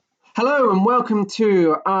Hello and welcome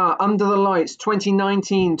to our Under the Lights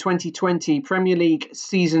 2019-2020 Premier League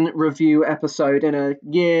season review episode in a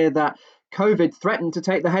year that COVID threatened to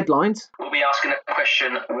take the headlines. We'll be asking the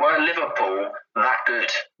question, were Liverpool that good?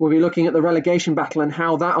 We'll be looking at the relegation battle and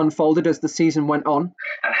how that unfolded as the season went on.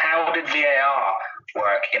 And how did VAR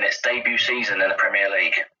work in its debut season in the Premier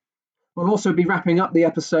League? We'll also be wrapping up the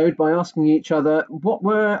episode by asking each other what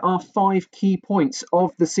were our 5 key points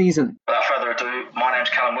of the season. Without further ado, my name's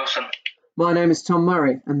Callum Wilson. My name is Tom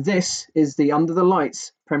Murray, and this is the Under the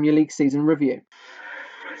Lights Premier League season review.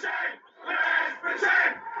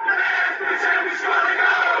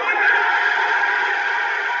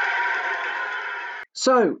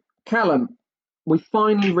 So, Callum, we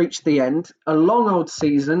finally reached the end. A long old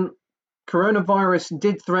season. Coronavirus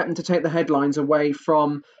did threaten to take the headlines away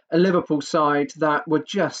from a Liverpool side that were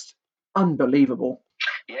just unbelievable.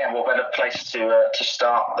 Yeah, what better place to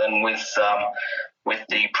start than with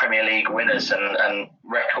the Premier League winners and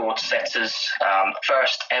record setters.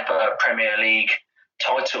 First ever Premier League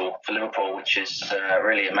title for Liverpool, which is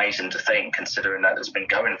really amazing to think, considering that it's been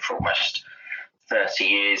going for almost 30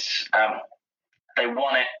 years. They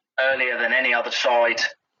won it earlier than any other side.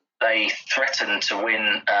 They threatened to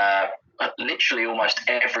win literally almost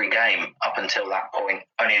every game up until that point.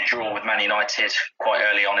 Only a draw with Man United quite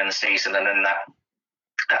early on in the season, and then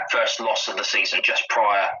that first loss of the season just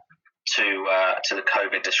prior to the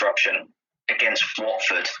COVID disruption against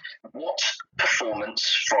Watford. What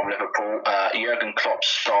performance from Liverpool? Jurgen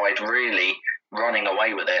Klopp's side really running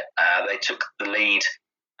away with it. They took the lead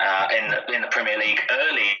in the Premier League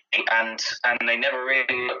early, and they never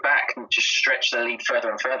really looked back and just stretched their lead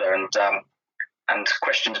further and further. And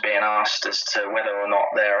questions being asked as to whether or not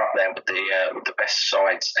they're up there with the best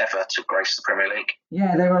sides ever to grace the Premier League.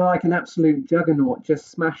 Yeah, they were like an absolute juggernaut,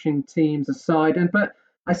 just smashing teams aside. But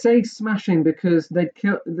I say smashing because they'd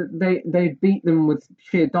beat them with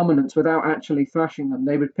sheer dominance without actually thrashing them.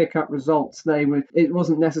 They would pick up results. It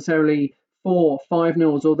wasn't necessarily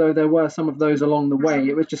 4-5-0, although there were some of those along the way.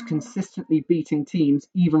 It was just consistently beating teams,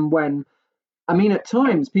 even when, at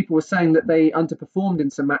times people were saying that they underperformed in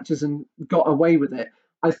some matches and got away with it.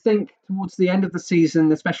 I think towards the end of the season,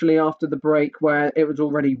 especially after the break where it was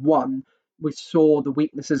already won, we saw the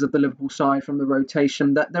weaknesses of the Liverpool side from the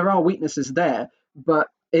rotation, that there are weaknesses there, but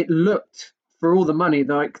it looked, for all the money,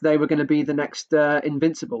 like they were going to be the next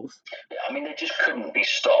Invincibles. They just couldn't be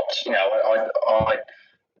stopped.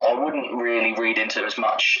 I wouldn't really read into as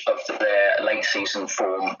much of their late season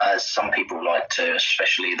form as some people like to,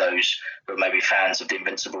 especially those who are maybe fans of the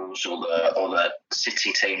Invincibles or the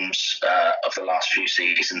City teams of the last few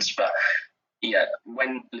seasons. But yeah,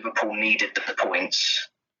 when Liverpool needed the points,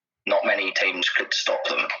 not many teams could stop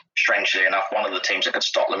them. Strangely enough, one of the teams that could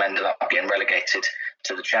stop them ended up getting relegated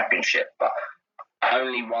to the Championship. But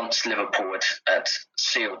only once Liverpool had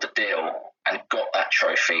sealed the deal and got that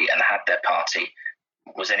trophy and had their party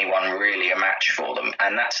was anyone really a match for them.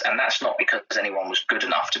 And that's not because anyone was good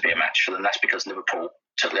enough to be a match for them. That's because Liverpool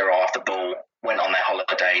took their eye off the ball, went on their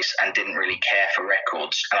holidays and didn't really care for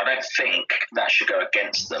records. And I don't think that should go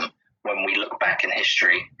against them when we look back in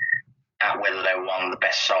history at whether they were one of the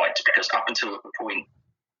best sides, because up until the point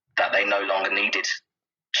that they no longer needed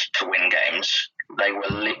to win games, they were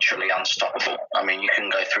literally unstoppable. You can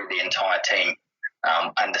go through the entire team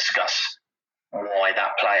and discuss why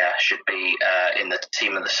that player should be in the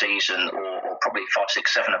team of the season, or probably 5,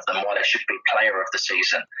 6, 7 of them, why they should be player of the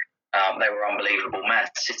season. They were unbelievable. Man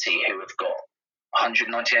City, who have got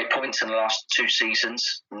 198 points in the last 2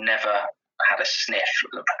 seasons, never had a sniff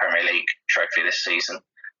at the Premier League trophy this season.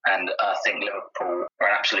 And I think Liverpool are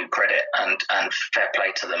an absolute credit and fair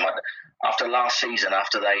play to them. After last season,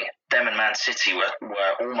 them and Man City were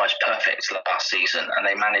almost perfect last season, and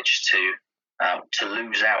they managed to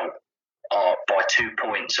lose out by 2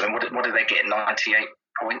 points. What did they get? 98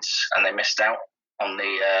 points, and they missed out on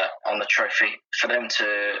the trophy. For them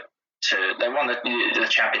they won the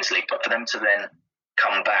Champions League, but for them to then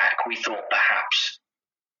come back, we thought perhaps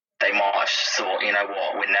they might have thought, you know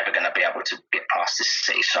what, we're never going to be able to get past this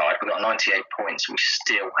City side. We've got 98 points, and we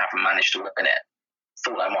still haven't managed to win it.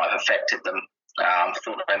 Thought that might have affected them.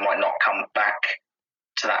 Thought that they might not come back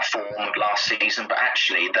to that form of last season, but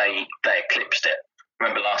actually they eclipsed it.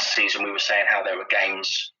 Remember last season we were saying how there were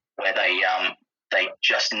games where they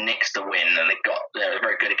just nicked the win, and they were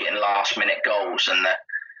very good at getting last minute goals and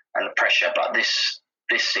the pressure. But this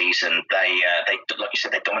season they like you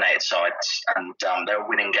said, they dominated sides, and they were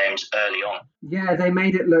winning games early on. Yeah, they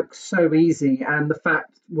made it look so easy, and the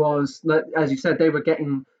fact was that, as you said, they were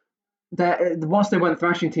getting whilst they weren't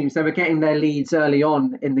thrashing teams, they were getting their leads early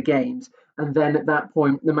on in the games, and then at that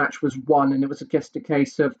point the match was won, and it was just a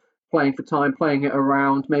case of playing for time, playing it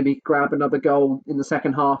around, maybe grab another goal in the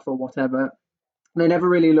second half or whatever. They never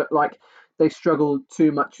really looked like they struggled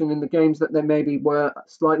too much. And in the games that they maybe were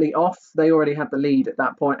slightly off, they already had the lead at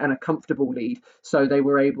that point and a comfortable lead. So they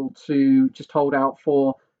were able to just hold out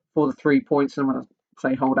for the 3 points. And when I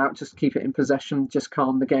say hold out, just keep it in possession, just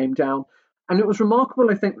calm the game down. And it was remarkable,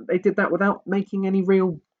 I think, that they did that without making any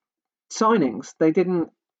real signings. They didn't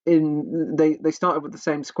they started with the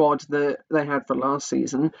same squad that they had for last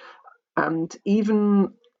season. And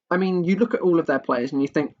even, I mean, you look at all of their players and you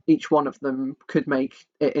think each one of them could make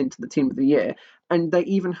it into the team of the year. And they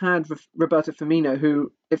even had Roberto Firmino,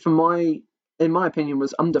 who, in my opinion,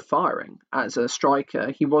 was under firing as a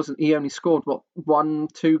striker. He only scored,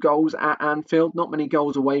 1-2 goals at Anfield, not many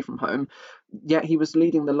goals away from home. Yet he was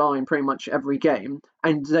leading the line pretty much every game.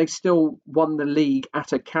 And they still won the league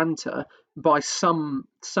at a canter by some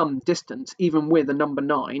distance, even with a number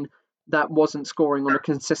 9 that wasn't scoring on a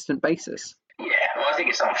consistent basis. Yeah, well, I think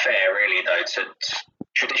it's unfair, really, though.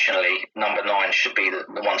 Traditionally, number 9 should be the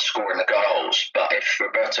one scoring the goals. But if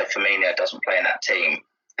Roberto Firmino doesn't play in that team,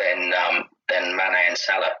 then Mane and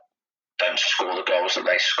Salah don't score the goals that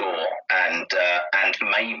they score, and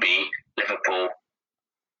maybe Liverpool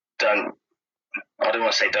don't. I don't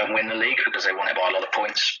want to say don't win the league because they won it by a lot of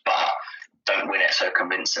points, but don't win it so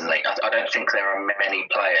convincingly. I don't think there are many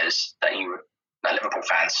players that Liverpool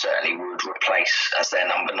fans certainly would replace as their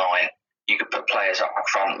number 9. You could put players up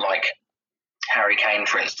front like Harry Kane,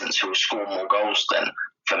 for instance, who will score more goals than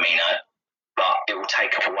Firmino, but it will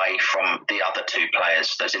take away from the other 2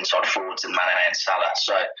 players, those inside forwards, and Mane and Salah.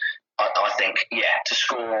 So I think, to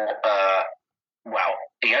score,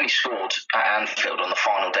 he only scored at Anfield on the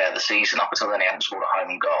final day of the season. Up until then, he hadn't scored a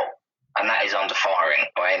home goal. And that is under firing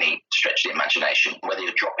by any stretch of the imagination, whether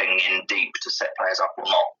you're dropping in deep to set players up or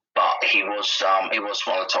not. But he was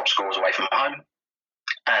one of the top scorers away from home,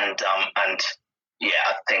 and I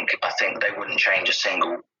think they wouldn't change a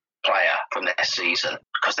single player from this season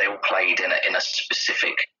because they all played in a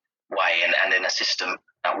specific way and in a system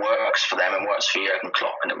that works for them and works for Jurgen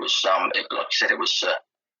Klopp. And it was like you said, it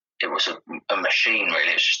was a machine,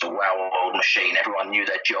 really. It was just a well-oiled machine. Everyone knew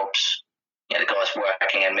their jobs. The guys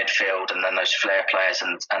working in midfield, and then those flair players,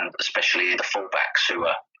 and especially the fullbacks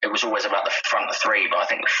it was always about the front 3, but I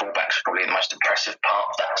think the fullbacks are probably the most impressive part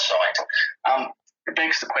of that side. It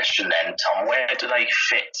begs the question then, Tom, where do they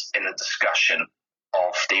fit in the discussion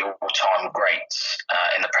of the all-time greats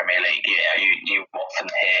in the Premier League? You often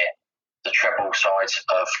hear the treble side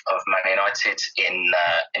of Man United in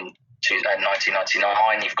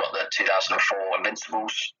 1999. You've got the 2004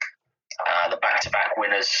 Invincibles, the back-to-back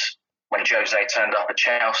winners when Jose turned up at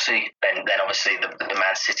Chelsea, then obviously the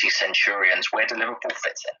Man City Centurions. Where do Liverpool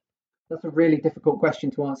fit in? That's a really difficult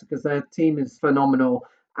question to answer because their team is phenomenal,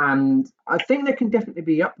 and I think they can definitely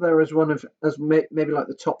be up there as maybe like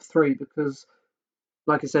the top 3 because,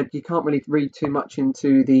 like I said, you can't really read too much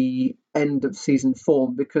into the end of season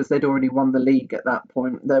form because they'd already won the league at that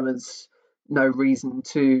point. There was no reason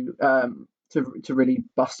to really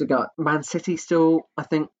bust a gut. Man City still, I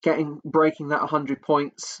think, breaking that 100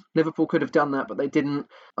 points. Liverpool could have done that, but they didn't.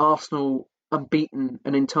 Arsenal unbeaten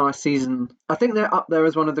an entire season. I think they're up there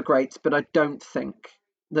as one of the greats, but I don't think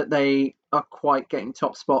that they are quite getting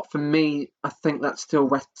top spot. For me, I think that still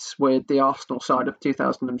rests with the Arsenal side of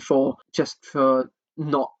 2004, just for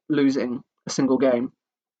not losing a single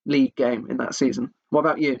league game in that season. What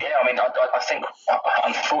about you? Yeah, I mean, I think,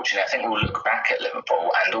 unfortunately, I think we'll look back at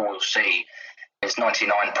Liverpool and all we'll see is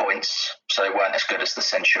 99 points, so they weren't as good as the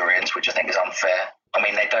Centurions, which I think is unfair. I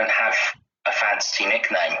mean, they don't have a fancy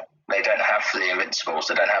nickname. They don't have the Invincibles.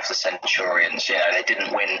 They don't have the Centurions. They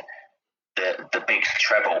didn't win the big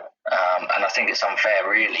treble. And I think it's unfair,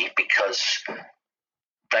 really, because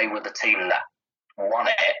they were the team that won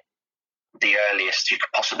it the earliest you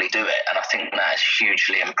could possibly do it. And I think that is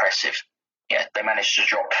hugely impressive. Yeah, they managed to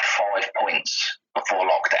drop 5 points before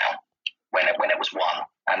lockdown when it was won.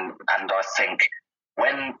 And I think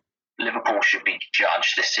when Liverpool should be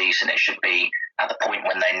judged this season, it should be at the point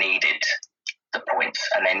when they needed the points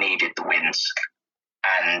and they needed the wins.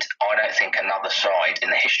 And I don't think another side in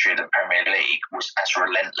the history of the Premier League was as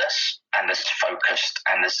relentless and as focused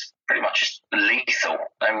and as pretty much just lethal.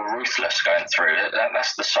 They were ruthless going through.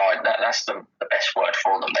 That's the side. That's the best word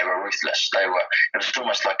for them. They were ruthless. It was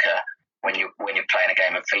almost like when you're playing a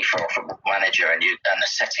game of FIFA or Football Manager and the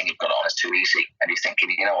setting you've got on is too easy, and you're thinking,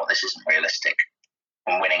 you know what, this isn't realistic.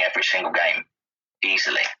 I'm winning every single game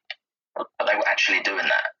easily, but they were actually doing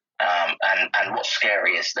that. And what's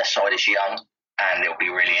scary is their side is young, and it'll be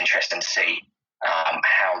really interesting to see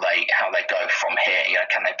how they go from here.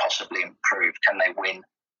 Can they possibly improve? Can they win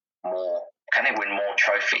more? Can they win more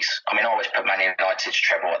trophies? I mean, I always put Man United's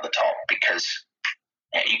treble at the top because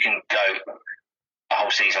you can go a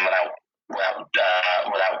whole season without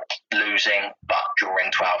losing, but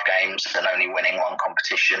drawing 12 games and only winning one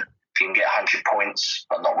competition. If you can get 100 points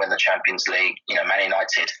but not win the Champions League, Man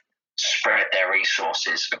United spread their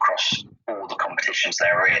resources across all the competitions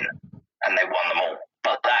they were in, and they won them all.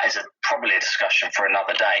 But that is probably a discussion for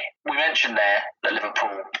another day. We mentioned there that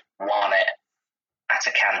Liverpool won it at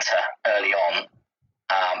a canter early on.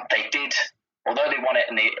 They did, although they won it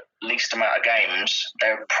in the least amount of games,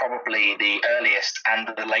 they're probably the earliest and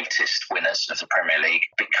the latest winners of the Premier League,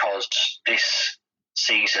 because this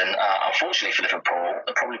season, unfortunately for Liverpool,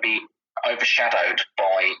 they'll probably be overshadowed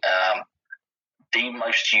by the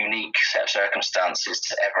most unique set of circumstances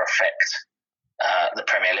to ever affect the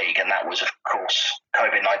Premier League, and that was, of course,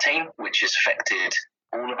 COVID-19, which has affected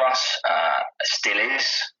all of us, still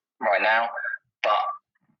is right now, but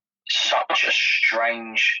such a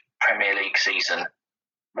strange Premier League season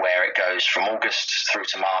where it goes from August through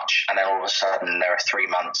to March, and then all of a sudden there are 3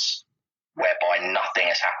 months whereby nothing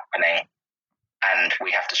is happening, and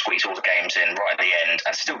we have to squeeze all the games in right at the end,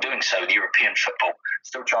 and still doing so, the European football,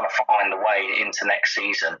 still trying to find the way into next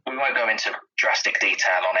season. We won't go into drastic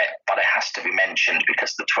detail on it, but it has to be mentioned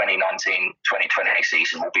because the 2019-2020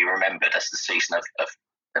 season will be remembered as the season of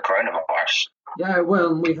the coronavirus. Yeah,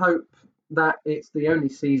 well, we hope that it's the only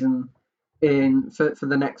season for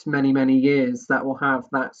the next many years that will have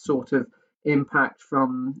that sort of impact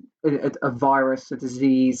from a virus, a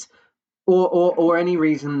disease, or any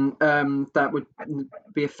reason that would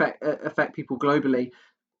be affect people globally.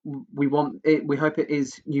 We want it. We hope it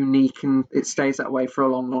is unique and it stays that way for a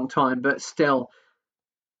long time. But still,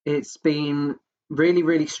 it's been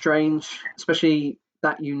really strange, especially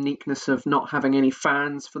that uniqueness of not having any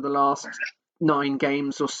fans for the last 9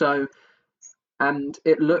 games or so. And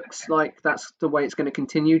it looks like that's the way it's going to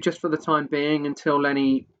continue just for the time being until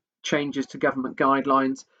any changes to government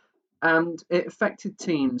guidelines. And it affected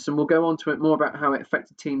teams, and we'll go on to it more about how it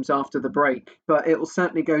affected teams after the break. But it will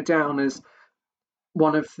certainly go down as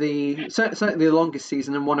one of certainly the longest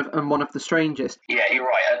season and one of the strangest. Yeah, you're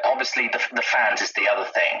right. Obviously, the fans is the other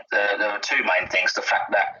thing. There were 2 main things: the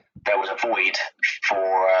fact that there was a void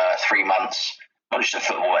for 3 months, not just in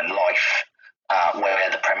football and life, where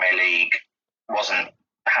the Premier League wasn't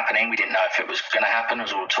happening. We didn't know if it was going to happen. There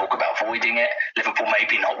was all talk about voiding it. Liverpool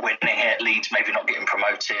maybe not winning it. Leeds maybe not getting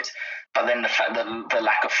promoted. But then the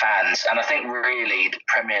lack of fans. And I think really the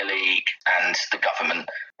Premier League and the government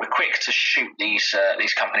were quick to shoot these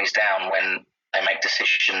companies down when they make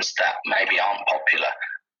decisions that maybe aren't popular.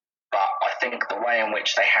 But I think the way in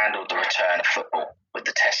which they handled the return of football, with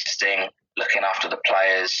the testing, looking after the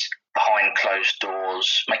players, behind closed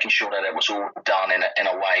doors, making sure that it was all done in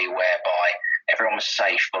a way whereby everyone was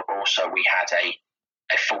safe, but also we had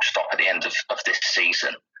a full stop at the end of this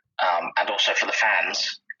season, and also for the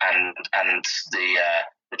fans and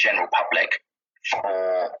the general public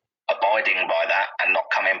for abiding by that and not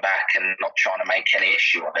coming back and not trying to make any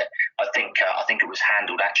issue of it. I think it was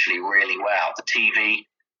handled actually really well. The TV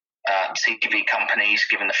companies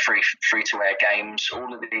giving the free to air games,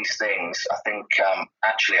 all of these things. I think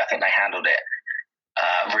they handled it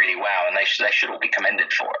really well, and they should all be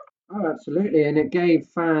commended for it. Oh, absolutely, and it gave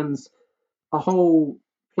fans a whole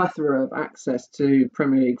plethora of access to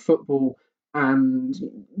Premier League football, and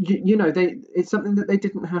it's something that they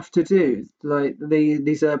didn't have to do. Like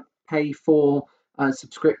these are pay for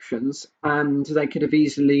subscriptions, and they could have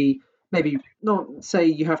easily maybe not say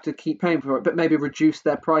you have to keep paying for it, but maybe reduce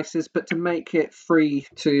their prices, but to make it free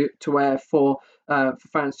to air for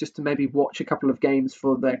fans just to maybe watch a couple of games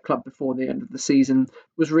for their club before the end of the season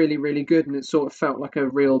was really good, and it sort of felt like a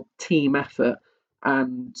real team effort.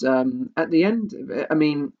 And at the end of it, I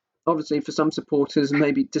mean, obviously for some supporters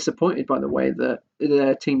maybe disappointed by the way that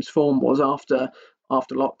their team's form was after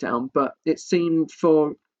lockdown, but it seemed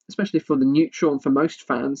especially for the neutral and for most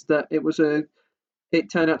fans that it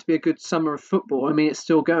turned out to be a good summer of football. I mean, it's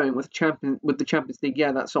still going with the Champions League.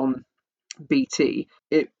 Yeah, that's on BT.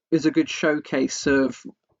 It is a good showcase of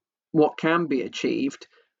what can be achieved,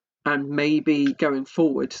 and maybe going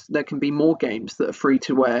forward there can be more games that are free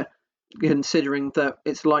to air, considering that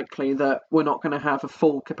it's likely that we're not going to have a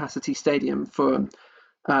full capacity stadium for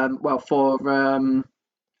an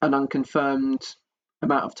unconfirmed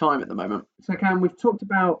amount of time at the moment. So Cam, we've talked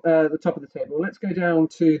about the top of the table. Let's go down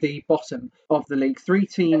to the bottom of the league. 3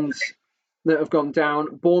 teams that have gone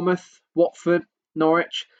down: Bournemouth, Watford,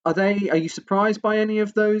 Norwich. Are you surprised by any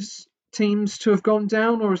of those teams to have gone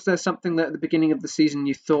down, or is there something that at the beginning of the season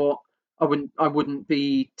you thought I wouldn't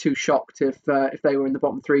be too shocked if they were in the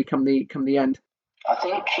bottom 3 come the end? I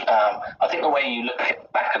think the way you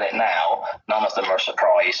look back at it now, none of them are a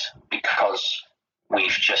surprise because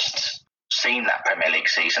we've just seen that Premier League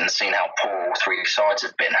season, seen how poor all three sides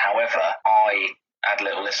have been. However, I had a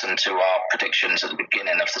little listen to our predictions at the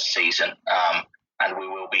beginning of the season, and we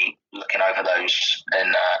will be looking over those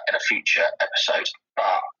in a future episode.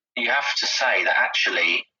 But you have to say that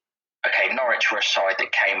actually, okay, Norwich were a side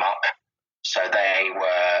that came up, so they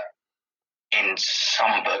were in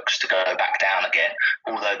some books to go back down again,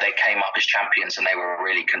 although they came up as champions and they were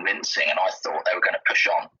really convincing, and I thought they were going to push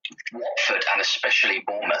on. Watford, and especially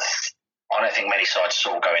Bournemouth, I don't think many sides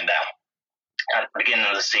saw going down. At the beginning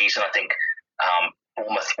of the season, I think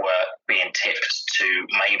Bournemouth were being tipped to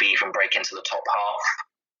maybe even break into the top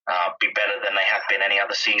half, be better than they had been any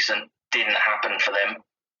other season. Didn't happen for them,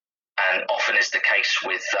 and often is the case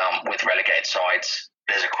with relegated sides.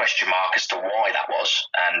 There's a question mark as to why that was,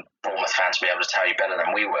 and Bournemouth fans will be able to tell you better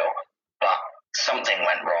than we will. But something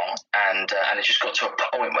went wrong, and it just got to a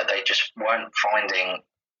point where they just weren't finding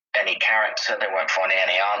any character. They weren't finding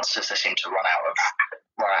any answers. They seemed to run out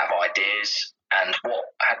of ideas. And what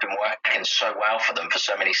had been working so well for them for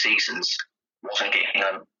so many seasons wasn't getting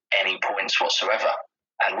them any points whatsoever.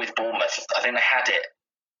 And with Bournemouth, I think they had it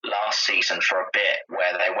last season for a bit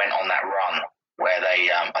where they went on that run where they,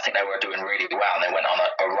 I think they were doing really well, and they went on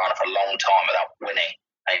a run for a long time without winning.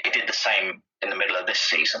 They did the same in the middle of this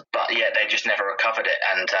season, but yeah, they just never recovered it,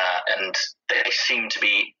 and they seemed to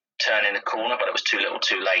be turning the corner, but it was too little,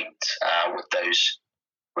 too late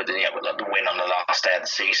with the win on the last day of the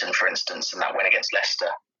season, for instance, and that win against Leicester.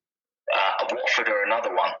 Watford are another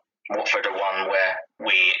one. Watford are one where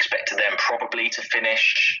we expected them probably to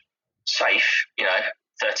finish safe,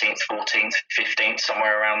 13th, 14th, 15th,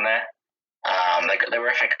 somewhere around there. They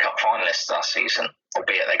were FA Cup finalists last season,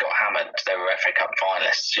 albeit they got hammered. They were FA Cup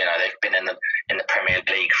finalists. They've been in the Premier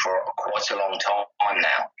League for quite a long time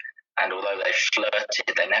now, and although they've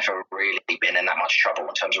flirted, they've never really been in that much trouble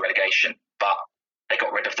in terms of relegation. But they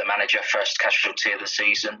got rid of the manager, first casualty of the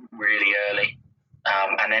season, really early,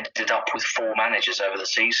 and ended up with 4 managers over the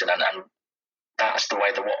season, and that's the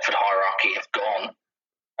way the Watford hierarchy have gone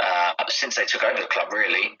since they took over the club,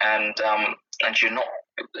 really. And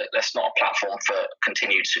that's not a platform for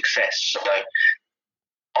continued success. So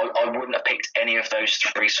I wouldn't have picked any of those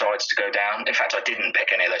 3 sides to go down. In fact, I didn't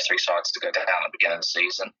pick any of those 3 sides to go down at the beginning of the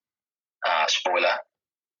season. Spoiler.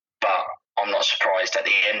 But I'm not surprised at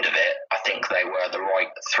the end of it. I think they were the right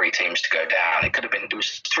 3 teams to go down. It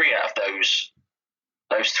was 3 out of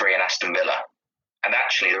those 3 in Aston Villa. And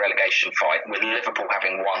actually, the relegation fight, with Liverpool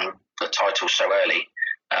having won the title so early,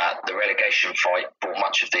 the relegation fight brought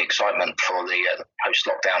much of the excitement for the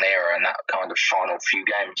post-lockdown era and that kind of final few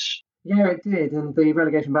games. Yeah, it did, and the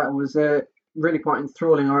relegation battle was really quite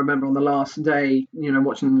enthralling. I remember on the last day,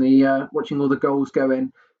 watching all the goals go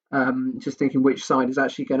in, just thinking which side is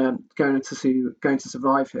actually going to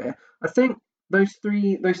survive here. I think those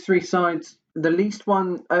three sides. The least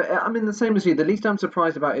one, I'm in the same as you. The least I'm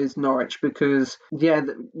surprised about is Norwich because, they're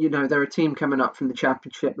a team coming up from the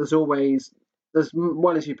Championship. There's always, as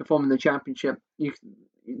well as you perform in the Championship,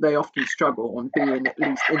 they often struggle on being at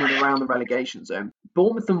least in and around the relegation zone.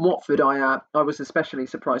 Bournemouth and Watford, I was especially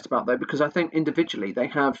surprised about though because I think individually they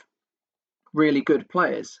have really good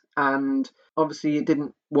players, and obviously it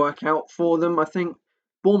didn't work out for them. I think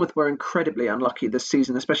Bournemouth were incredibly unlucky this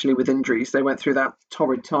season, especially with injuries. They went through that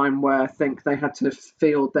torrid time where I think they had to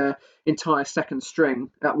field their entire second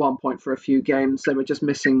string at one point for a few games. They were just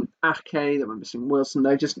missing Ake, they were missing Wilson,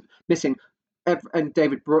 they were just missing and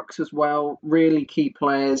David Brooks as well, really key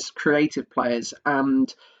players, creative players,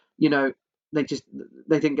 and they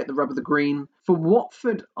didn't get the rub of the green. For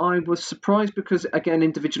Watford, I was surprised because again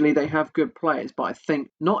individually they have good players, but I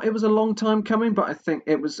think not it was a long time coming, but I think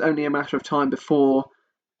it was only a matter of time before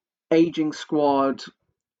aging squad,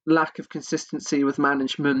 lack of consistency with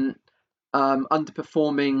management,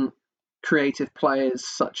 underperforming creative players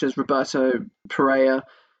such as Roberto Pereira.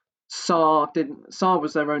 Sarr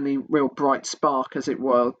was their only real bright spark, as it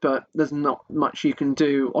were, but there's not much you can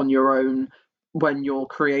do on your own when you're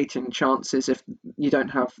creating chances if you don't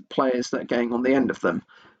have players that are getting on the end of them.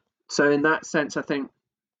 So in that sense, I think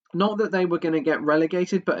not that they were going to get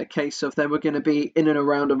relegated, but a case of they were going to be in and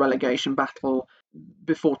around a relegation battle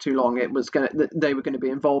before too long. They were going to be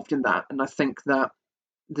involved in that, and I think that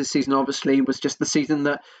this season obviously was just the season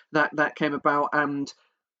that came about. And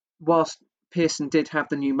whilst Pearson did have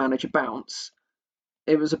the new manager bounce,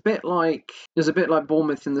 it was a bit like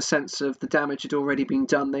Bournemouth in the sense of the damage had already been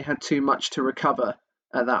done. They had too much to recover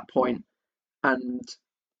at that point, and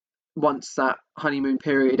once that honeymoon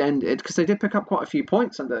period ended, because they did pick up quite a few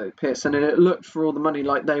points under Pearson, and it looked for all the money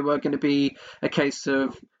like they were going to be a case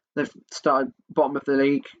of they've started bottom of the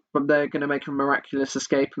league, but they're going to make a miraculous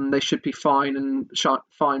escape and they should be fine and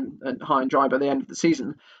high and dry by the end of the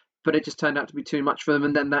season. But it just turned out to be too much for them,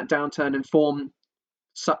 and then that downturn in form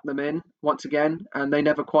sucked them in once again, and they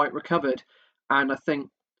never quite recovered. And I think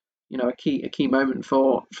a key moment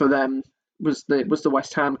for them was the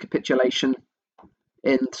West Ham capitulation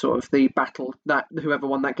in sort of the battle that whoever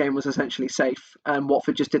won that game was essentially safe, and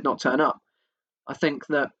Watford just did not turn up. I think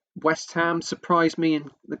that West Ham surprised me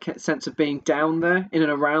in the sense of being down there in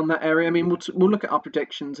and around that area. I mean, we'll look at our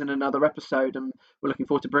predictions in another episode, and we're looking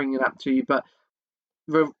forward to bringing that to you. But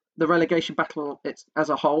the relegation battle as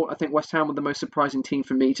a whole, I think West Ham were the most surprising team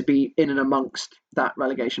for me to be in and amongst that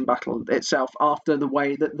relegation battle itself, after the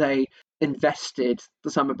way that they invested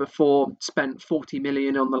the summer before, spent 40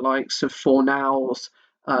 million on the likes of Fornals,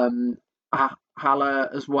 Haller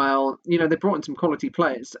as well. They brought in some quality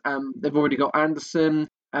players. They've already got Anderson.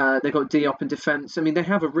 They've got Diop in defence. I mean, they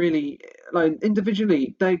have a really,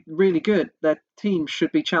 individually, they're really good. Their team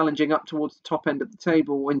should be challenging up towards the top end of the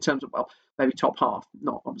table in terms of, maybe top half.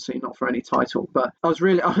 Obviously not for any title. But I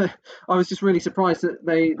was just really surprised that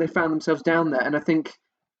they found themselves down there. And I think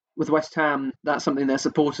with West Ham, that's something their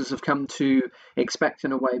supporters have come to expect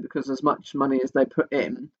in a way, because as much money as they put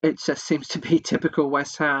in, it just seems to be typical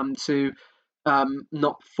West Ham to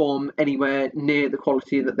not perform anywhere near the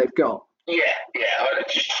quality that they've got. Yeah.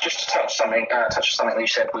 Just to touch something that you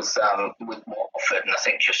said with Watford, and I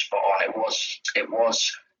think you're spot on. It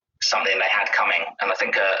was something they had coming, and I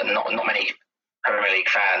think not many Premier League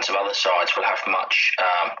fans of other sides will have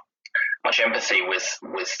much empathy with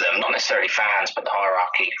them. Not necessarily fans, but the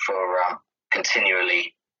hierarchy for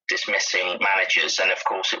continually dismissing managers. And of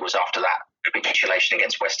course, it was after that capitulation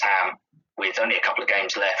against West Ham, with only a couple of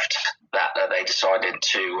games left, that they decided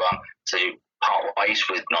to part ways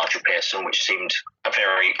with Nigel Pearson, which seemed a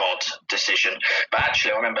very odd decision. But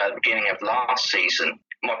actually, I remember at the beginning of last season,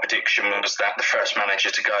 my prediction was that the first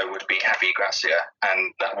manager to go would be Javi Gracia,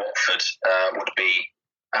 and that Watford would be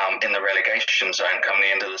in the relegation zone come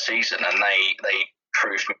the end of the season. And they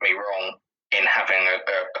proved me wrong in having a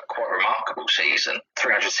quite remarkable season.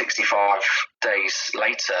 365 days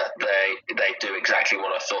later, they do exactly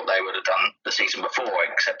what I thought they would have done the season before,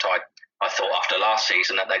 except I thought after last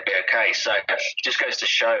season that they'd be okay. So it just goes to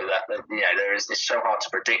show that it's so hard to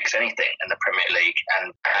predict anything in the Premier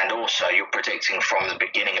League, and also you're predicting from the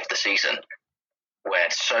beginning of the season, where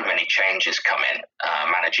so many changes come in,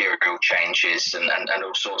 managerial changes and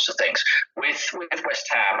all sorts of things. With West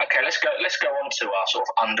Ham, okay, let's go on to our sort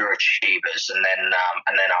of underachievers and then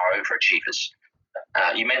our overachievers.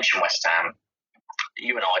 You mentioned West Ham.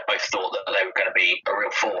 You and I both thought that they were going to be a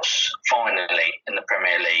real force finally in the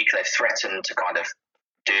Premier League. They've threatened to kind of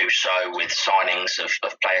do so with signings of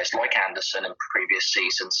players like Anderson in previous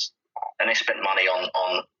seasons, and they spent money on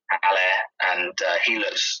Haller, and he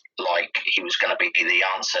looks like he was going to be the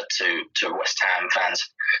answer to West Ham fans'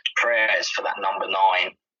 prayers for that number 9,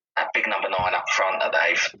 that big number 9 up front that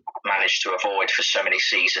they've managed to avoid for so many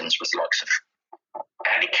seasons, with the likes of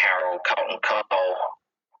Andy Carroll, Carlton Cole.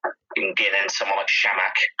 You can get in someone like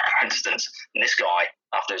Shamak, for instance. And this guy,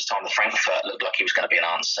 after his time with Frankfurt, looked like he was going to be an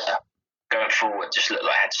answer. Going forward, just looked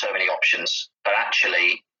like he had so many options. But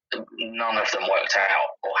actually, none of them worked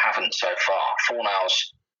out, or haven't so far.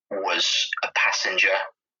 Fornals was a passenger.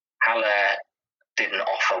 Haller didn't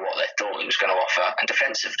offer what they thought he was going to offer. And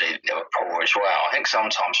defensively, they were poor as well. I think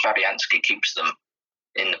sometimes Fabianski keeps them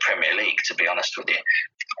in the Premier League, to be honest with you.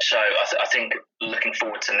 So I think looking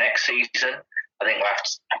forward to next season, I think we'll have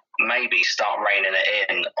to maybe start reining it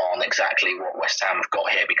in on exactly what West Ham have got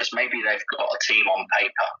here, because maybe they've got a team on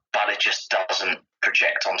paper, but it just doesn't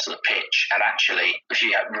project onto the pitch. And actually, if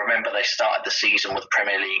you remember, they started the season with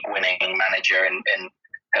Premier League winning manager in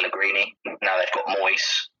Pellegrini. Now they've got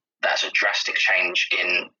Moyes. That's a drastic change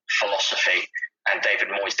in philosophy. And David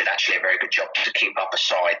Moyes did actually a very good job to keep up a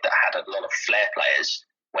side that had a lot of flair players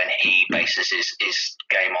when he bases his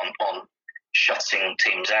game on shutting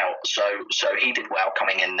teams out. So he did well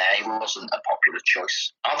coming in there. He wasn't a popular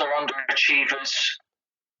choice. Other underachievers,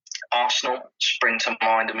 Arsenal spring to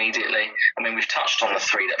mind immediately. I mean, we've touched on the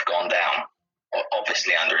 3 that have gone down.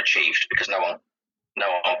 Obviously underachieved, because no one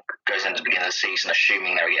goes into the beginning of the season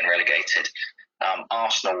assuming they're getting relegated.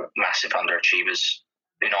 Arsenal, massive underachievers.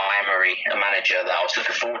 Unai Emery, a manager that I was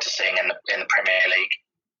looking forward to seeing in the Premier League.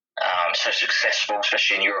 So successful,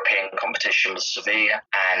 especially in European competition with Sevilla,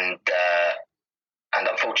 and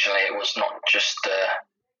unfortunately, it was not just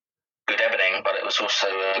good evening, but it was also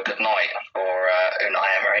a good night for Unai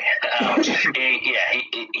Emery.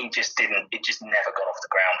 he just didn't. It just never got off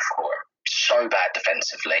the ground for him. So bad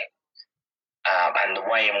defensively, and the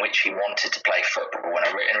way in which he wanted to play football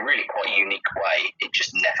in a really quite unique way, it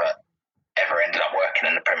just never ever ended up working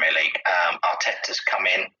in the Premier League. Arteta's come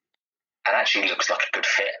in and actually looks like a good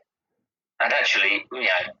fit. And actually,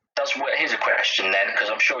 here's a question then, because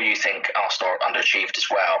I'm sure you think Arsenal are underachieved as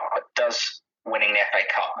well, but does winning the FA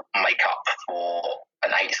Cup make up for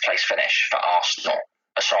an 8th place finish for Arsenal?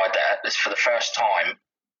 Aside that, it's for the first time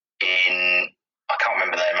in, I can't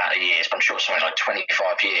remember the amount of years, but I'm sure it's something like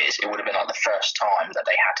 25 years, it would have been like the first time that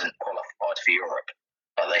they hadn't qualified for Europe,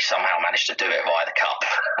 but they somehow managed to do it via the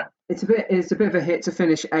Cup. It's a bit of a hit to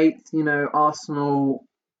finish 8th. Arsenal,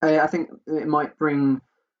 I think it might bring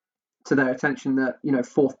to their attention that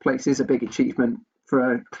 4th place is a big achievement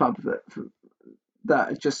for a club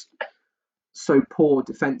that is just so poor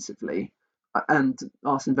defensively, and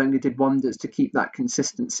Arsene Wenger did wonders to keep that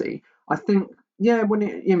consistency. I think,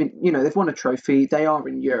 they've won a trophy. They are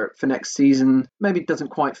in Europe for next season. Maybe it doesn't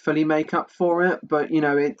quite fully make up for it, but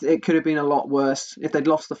it could have been a lot worse if they'd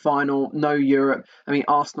lost the final. No Europe. I mean,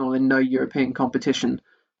 Arsenal in no European competition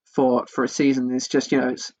for a season is just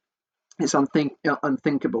it's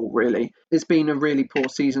unthinkable, really. It's been a really poor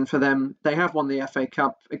season for them. They have won the FA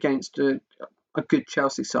Cup against a good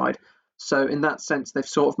Chelsea side. So in that sense, they've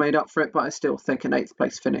sort of made up for it, but I still think an 8th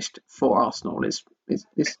place finished for Arsenal is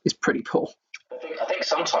pretty poor. I think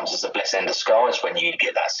sometimes it's a blessing in disguise when you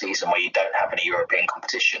get that season where you don't have any European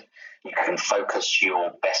competition. You can focus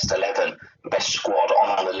your best 11, best squad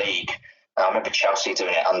on the league. I remember Chelsea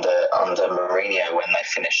doing it under Mourinho when they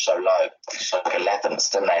finished so low. It's like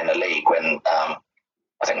 11th, didn't they, in the league when I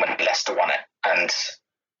think when Leicester won it, and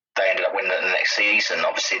they ended up winning it the next season.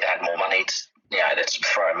 Obviously, they had more money. They're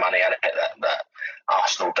throwing money at it that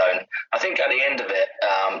Arsenal don't. I think at the end of it,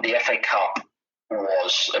 the FA Cup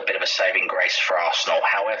was a bit of a saving grace for Arsenal.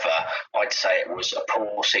 However, I'd say it was a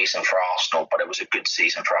poor season for Arsenal, but it was a good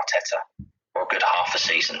season for Arteta, or a good half a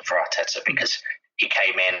season for Arteta, because he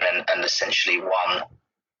came in and essentially won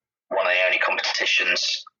one of the only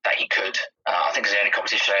competitions that he could. I think it's the only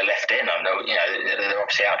competition they left in. I know, they're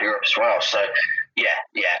obviously out of Europe as well. So,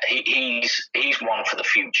 he's one for the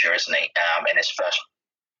future, isn't he? In his first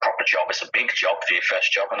proper job. It's a big job for your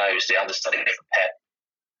first job. I know he's the understudy for Pep,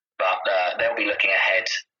 but they'll be looking ahead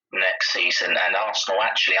next season. And Arsenal,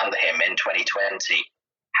 actually, under him in 2020,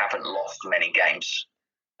 haven't lost many games.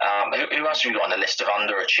 Who else have we got on the list of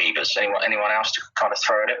underachievers? Anyone else to kind of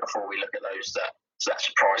throw at it before we look at those that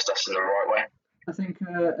surprised us in the right way? I think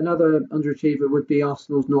another underachiever would be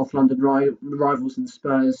Arsenal's North London rivals and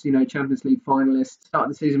Spurs. Champions League finalists. Started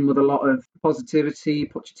the season with a lot of positivity.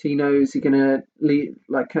 Pochettino, is he going to lead?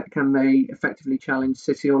 Can they effectively challenge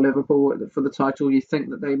City or Liverpool for the title? You think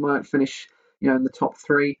that they might finish, in the top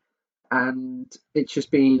 3, and it's just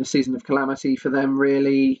been a season of calamity for them,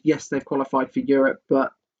 really. Yes, they've qualified for Europe,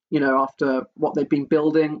 but after what they've been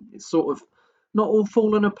building, it's sort of not all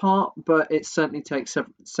fallen apart, but it's certainly taken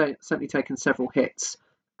several hits.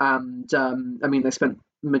 And they spent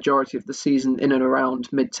the majority of the season in and around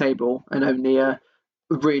mid-table, and only a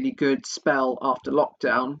really good spell after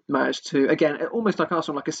lockdown managed to, again, almost like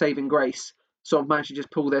Arsenal, like a saving grace, sort of managed to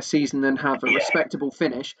just pull their season and have a respectable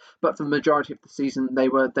finish. But for the majority of the season, they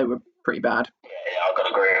were pretty bad. Yeah, I've got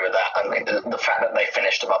to agree with that. I mean, the fact that they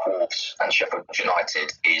finished above Wolves and Sheffield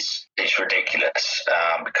United is ridiculous,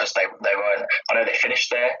 because they weren't. I know they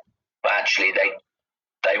finished there, but actually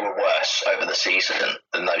they were worse over the season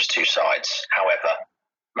than those two sides. However,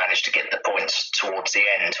 managed to get the points towards the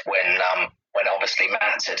end when obviously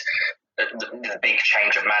mattered. The big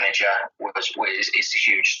change of manager is a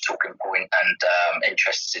huge talking point, and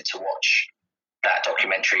interested to watch that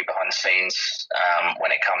documentary behind the scenes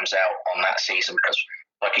when it comes out on that season, because,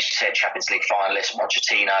 like you said, Champions League finalist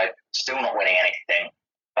Pochettino still not winning anything,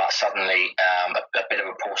 but suddenly a bit of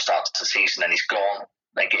a poor start to the season and he's gone.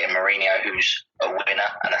 They get in Mourinho, who's a winner,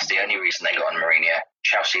 and that's the only reason they got in Mourinho.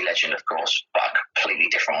 Chelsea legend, of course, but a completely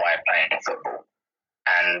different way of playing football.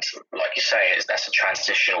 And like you say, that's a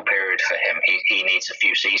transitional period for him. He needs a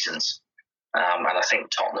few seasons. And I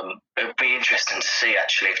think Tottenham, it would be interesting to see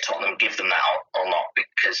actually if Tottenham give them that or not,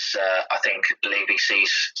 because I think Levy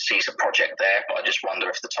sees a project there, but I just wonder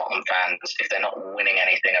if the Tottenham fans, if they're not winning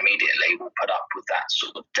anything immediately, will put up with that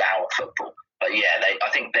sort of dour football. But I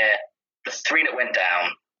think they're the 3 that went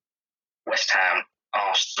down, West Ham,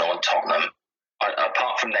 Arsenal and Tottenham.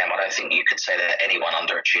 Apart from them, I don't think you could say that anyone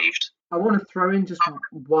underachieved. I want to throw in just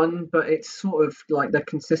one, but it's sort of like they're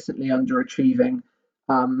consistently underachieving.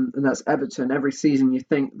 And that's Everton. Every season, you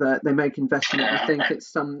think that they make investment. You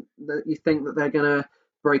think that they're going to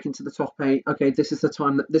break into the top 8. Okay, this is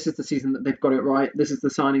the season that they've got it right. This is the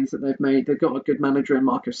signings that they've made. They've got a good manager in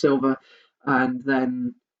Marco Silva, and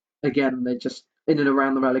then again they're just in and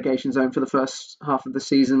around the relegation zone for the first half of the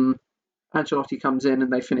season. Ancelotti comes in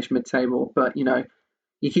and they finish mid-table, but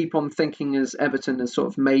you keep on thinking as Everton as sort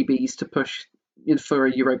of maybes to push for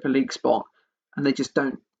a Europa League spot, and they just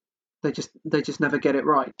don't. They just never get it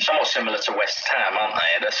right. Somewhat similar to West Ham, aren't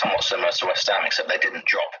they? They're somewhat similar to West Ham, except they didn't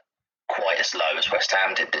drop quite as low as West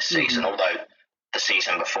Ham did this season, although the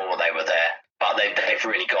season before they were there. But they've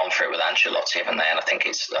really gone for it with Ancelotti, haven't they? And I think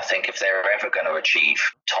if they're ever going to achieve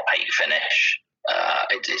top 8 finish,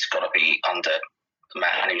 it's got to be under the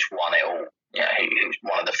man who's won it all. Who's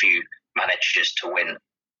one of the few managers to win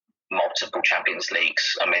multiple Champions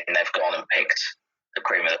Leagues. I mean, they've gone and picked the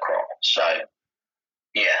cream of the crop. So,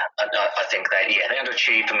 yeah, I think they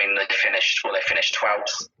underachieved. I mean, they finished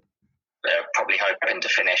 12th. They're probably hoping to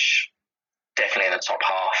finish definitely in the top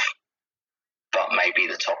half, but maybe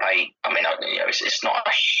the top 8. I mean, it's not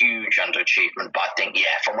a huge underachievement, but I think,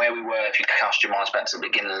 from where we were, if you cast your minds back to the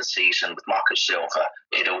beginning of the season with Marco Silva,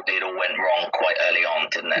 it all went wrong quite early on,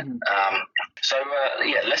 didn't it? So,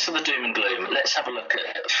 less of the doom and gloom. Let's have a look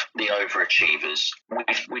at the overachievers.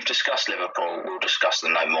 We've discussed Liverpool. We'll discuss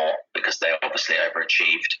them no more because they obviously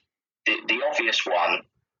overachieved. The obvious one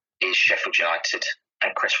is Sheffield United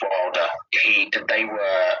and Chris Wilder.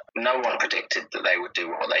 No one predicted that they would do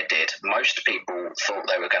what they did. Most people thought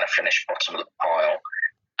they were going to finish bottom of the pile.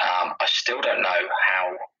 I still don't know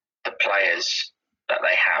how the players that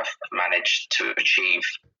they have managed to achieve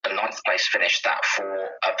a 9th place finish that for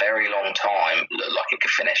a very long time looked like it could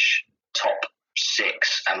finish top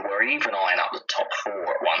 6, and we're even eyeing up the top 4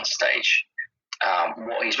 at one stage.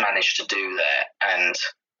 What he's managed to do there, and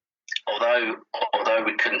although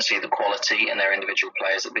we couldn't see the quality in their individual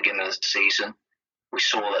players at the beginning of the season, we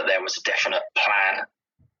saw that there was a definite plan,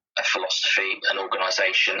 a philosophy, an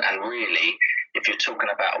organisation, and really, if you're talking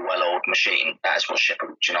about a well-oiled machine, that is what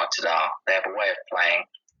Sheffield United are. They have a way of playing.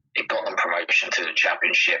 It got them promotion to the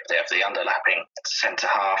Championship. They have the underlapping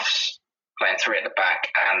centre-halves playing 3 at the back,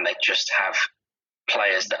 and they just have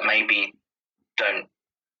players that maybe don't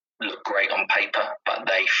look great on paper, but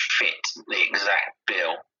they fit the exact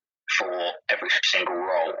bill for every single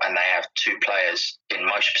role, and they have 2 players in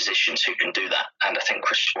most positions who can do that. And I think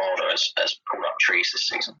Chris Wilder has pulled up trees this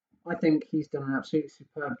season. I think he's done an absolutely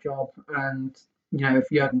superb job, and if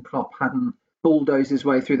Jurgen Klopp hadn't bulldozed his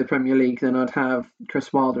way through the Premier League, then I'd have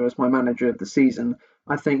Chris Wilder as my manager of the season.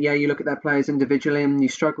 I think, you look at their players individually and you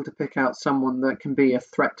struggle to pick out someone that can be a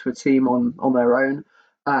threat to a team on their own,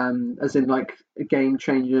 as in like a game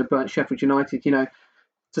changer. But Sheffield United,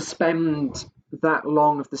 to spend that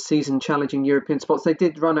long of the season challenging European spots, they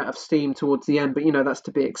did run out of steam towards the end, but that's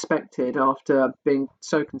to be expected after being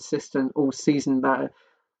so consistent all season. And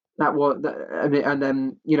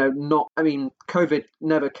then COVID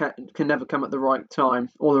can never come at the right time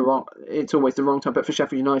or the wrong. It's always the wrong time. But for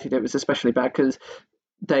Sheffield United, it was especially bad because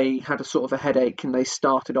they had a sort of a headache and they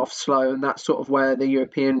started off slow, and that's sort of where the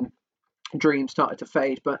European dream started to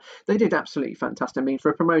fade. But they did absolutely fantastic. I mean,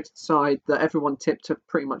 for a promoted side that everyone tipped to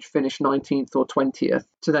pretty much finish 19th or 20th,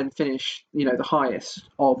 to then finish the highest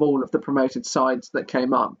of all of the promoted sides that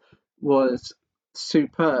came up was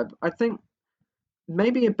superb. I think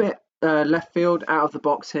maybe a bit left field, out of the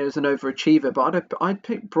box here as an overachiever, but I'd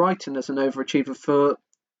pick Brighton as an overachiever for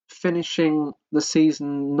finishing the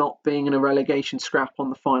season not being in a relegation scrap on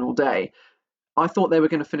the final day. I thought they were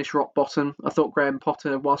going to finish rock bottom. I thought Graham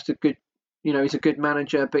Potter, whilst a good, he's a good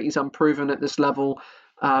manager, but he's unproven at this level.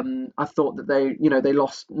 I thought that they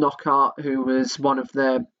lost Knockaert, who was one of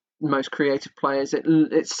their most creative players.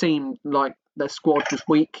 It seemed like their squad was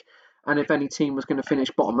weak, and if any team was going to finish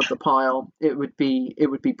bottom of the pile, it would be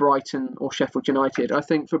Brighton or Sheffield United. I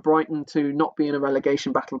think for Brighton to not be in a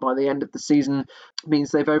relegation battle by the end of the season means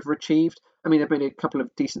they've overachieved. I mean, there have been a couple of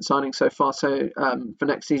decent signings so far, so for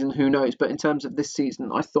next season, who knows? But in terms of this season,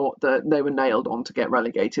 I thought that they were nailed on to get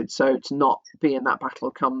relegated. So to not be in that battle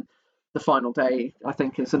come the final day, I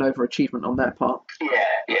think is an overachievement on their part. Yeah,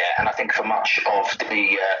 and I think for much of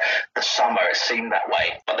the summer, it seemed that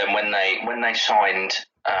way. But then when they signed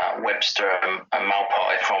Webster and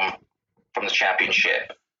Malpai from the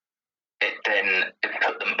Championship, it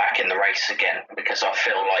put them back in the race again, because I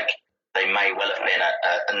feel like they may well have been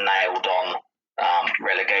a nailed-on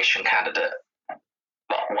relegation candidate,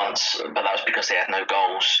 but that was because they had no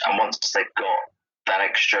goals. And once they got that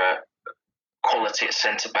extra quality at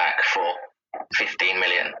centre-back for 15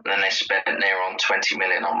 million, and then they spent near on 20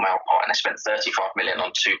 million on Malpai, and they spent 35 million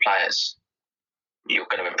on 2 players, you're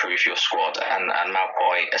going to improve your squad. And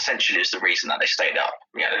Malpai essentially is the reason that they stayed up,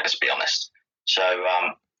 let's be honest. So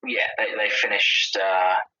they finished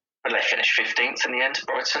 15th in the end,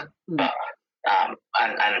 Brighton, but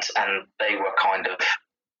and they were kind of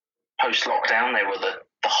post lockdown. They were the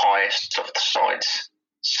highest of the sides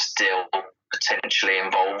still potentially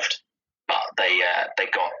involved, but they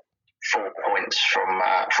got 4 points from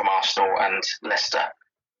Arsenal and Leicester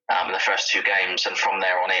in the first two games, and from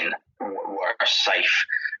there on in were safe.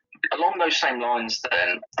 Along those same lines,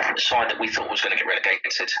 then the side that we thought was going to get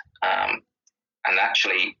relegated, and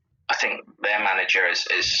actually I think their manager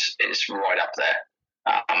is right up there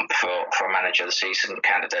for a manager of the season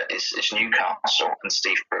candidate is Newcastle and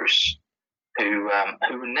Steve Bruce, who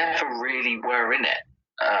never really were in it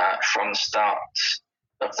from the start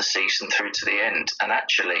of the season through to the end, and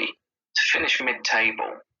actually to finish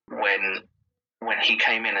mid-table when he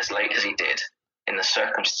came in as late as he did in the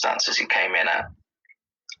circumstances he came in at.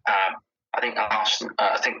 I think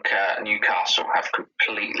Newcastle have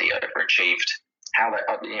completely overachieved.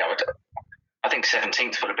 I think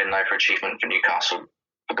 17th would have been an overachievement for Newcastle,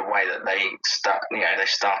 but the way that they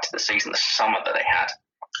started the season, the summer that they had,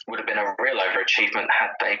 would have been a real overachievement had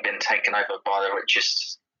they been taken over by the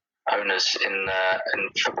richest owners in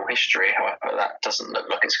football history. However, that doesn't look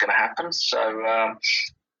like it's going to happen. So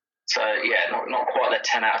not quite the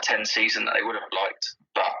 10 out of 10 season that they would have liked,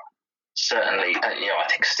 but certainly, I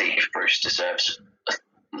think Steve Bruce deserves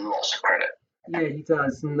lots of credit. Yeah, he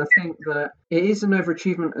does, and I think that it is an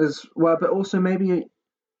overachievement as well, but also maybe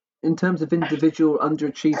in terms of individual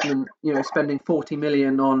underachievement, spending 40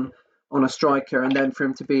 million on a striker and then for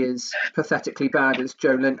him to be as pathetically bad as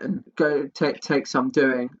Joe Linton take some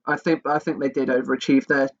doing. I think they did overachieve.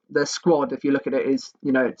 Their squad, if you look at it, is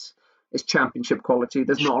it's championship quality.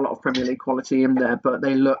 There's not a lot of Premier League quality in there, but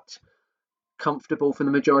they looked comfortable for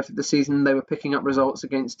the majority of the season. They were picking up results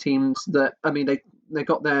against teams that, they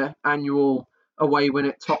got their annual away win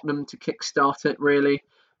at Tottenham to kickstart it, really.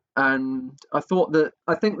 And I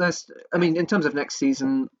think there's, in terms of next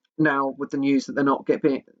season, now with the news that they're not that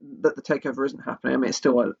the takeover isn't happening, it's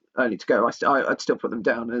still early to go. I'd still put them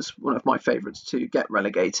down as one of my favourites to get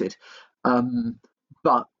relegated.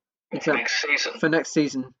 But for next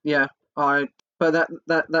season, yeah, But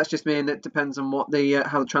that's just me, and it depends on what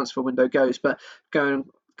how the transfer window goes. But going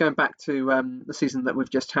back to the season that we've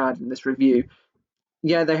just had in this review,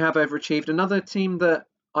 yeah, they have overachieved. Another team that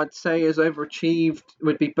I'd say has overachieved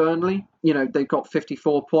would be Burnley. They've got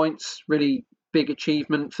 54 points, really big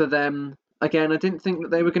achievement for them. Again, I didn't think that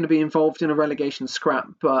they were going to be involved in a relegation scrap,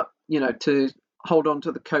 but to hold on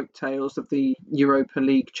to the coattails of the Europa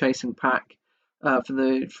League chasing pack for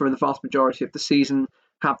the vast majority of the season,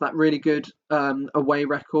 have that really good away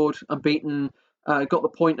record, unbeaten, got the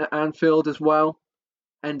point at Anfield as well,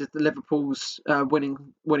 ended the Liverpool's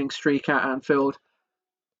winning streak at Anfield,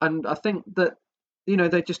 and I think that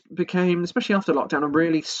they just became, especially after lockdown, a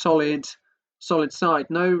really solid side.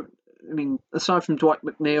 Aside from Dwight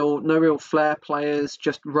McNeil, no real flair players,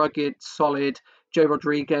 just rugged, solid. Joe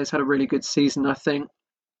Rodriguez had a really good season, I think.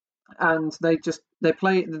 And they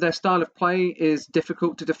play, their style of play is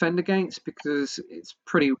difficult to defend against because it's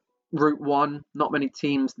pretty route one. Not many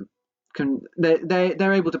teams can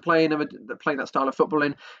they're able to play that style of football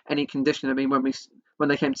in any condition. When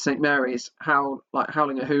they came to St Mary's,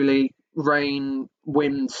 howling at Hooley, rain,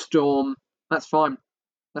 wind, storm, that's fine.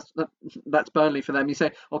 That's Burnley for them. You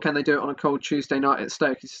say, can they do it on a cold Tuesday night at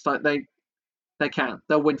Stoke? It's just like they can.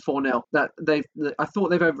 They'll win 4-0. I thought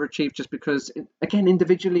they've overachieved just because, again,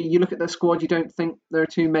 individually, you look at their squad, you don't think there are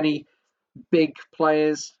too many big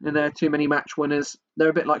players and there are too many match winners. They're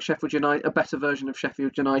a bit like Sheffield United, a better version of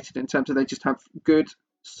Sheffield United in terms of they just have good,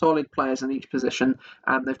 solid players in each position,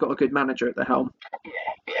 and they've got a good manager at the helm.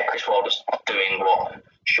 Yeah, Chris Wilder's doing what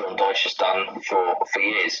Sean Dyche has done for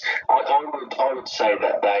years. I would say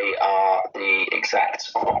that they are the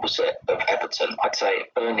exact opposite of Everton. I'd say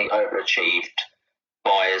Burnley overachieved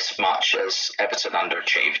by as much as Everton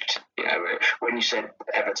underachieved. When you said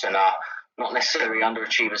Everton are not necessarily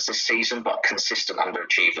underachievers this season, but consistent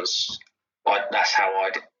underachievers, that's how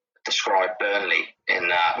I'd describe Burnley in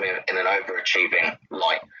an overachieving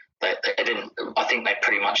light. They didn't. I think they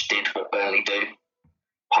pretty much did what Burnley do.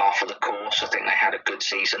 Half of the course, I think they had a good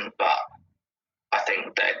season, but I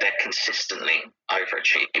think they're consistently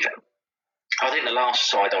overachieving. I think the last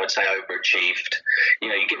side I would say overachieved.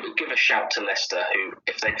 You give a shout to Leicester, who,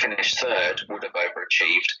 if they'd finished third, would have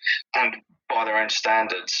overachieved, and by their own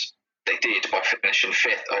standards, they did by finishing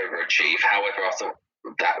fifth overachieve. However, I thought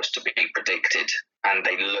that was to be predicted, and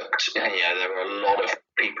they looked. There were a lot of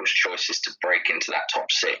people's choices to break into that top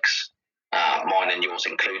six, mine and yours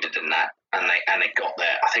included in that, and they got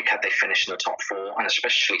there. I think had they finished in the top four, and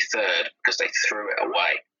especially third, because they threw it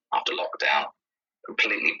away after lockdown,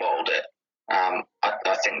 completely bottled it.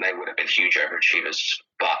 I think they would have been huge overachievers.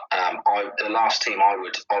 But the last team I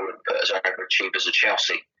would put as overachievers are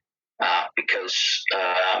Chelsea, because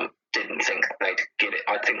didn't think they'd get it.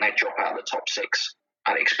 I think they'd drop out of the top six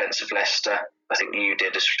at the expense of Leicester. I think you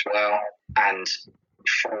did as well. And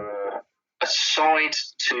for a side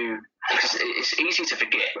to, because it's easy to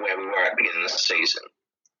forget where we were at the beginning of the season.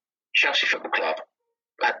 Chelsea Football Club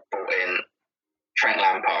had brought in Frank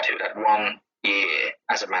Lampard, who had 1 year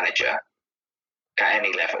as a manager at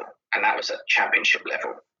any level, and that was at championship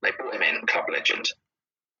level. They brought him in, club legend.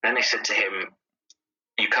 Then they said to him,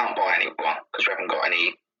 you can't buy anyone because we haven't got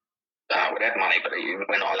any, we have money, but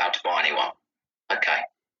we're not allowed to buy anyone. Okay.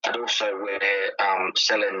 And also we're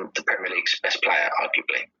selling the Premier League's best player,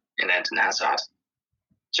 arguably, in Eden Hazard.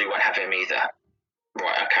 So you won't have him either.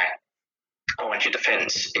 Right, okay. Oh, and your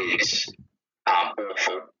defence is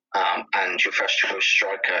awful. And your first choice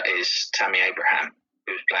striker is Tammy Abraham,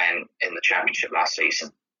 who was playing in the Championship last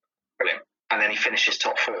season. Brilliant. And then he finishes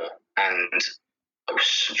top 4 and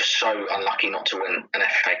was so unlucky not to win an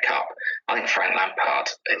FA Cup. I think Frank Lampard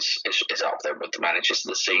is up there with the managers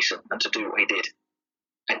of the season, and to do what he did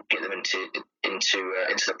and get them into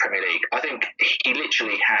the Premier League. I think he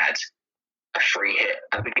literally had a free hit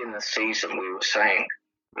at the beginning of the season. We were saying,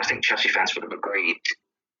 I think Chelsea fans would have agreed,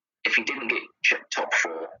 if he didn't get top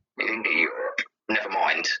 4, he didn't get Europe, never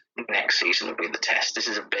mind, next season will be the test. This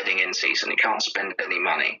is a bedding in season. He can't spend any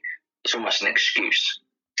money. It's almost an excuse.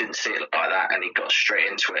 Didn't see it like that, and he got straight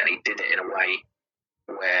into it, and he did it in a way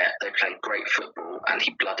where they played great football, and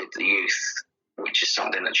he blooded the youth, which is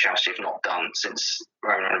something that Chelsea have not done since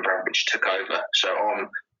Roman Abramovich took over. So I'm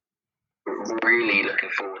really looking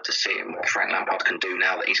forward to seeing what Frank Lampard can do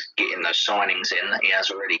now that he's getting those signings in that he has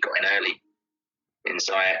already got in early, in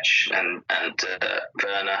Ziyech and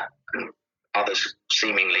Werner and others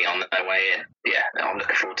seemingly on their way in. Yeah, I'm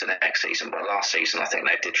looking forward to the next season, but last season I think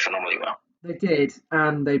they did phenomenally well. They did,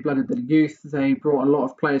 and they blooded the youth. They brought a lot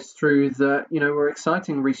of players through that, were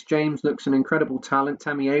exciting. Reece James looks an incredible talent.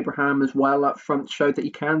 Tammy Abraham as well up front showed that he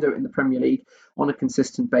can do it in the Premier League on a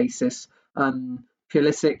consistent basis.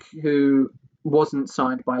 Pulisic, who wasn't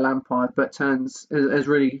signed by Lampard, but has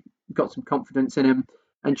really got some confidence in him.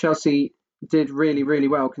 And Chelsea did really, really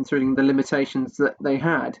well considering the limitations that they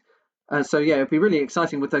had. So yeah, it'd be really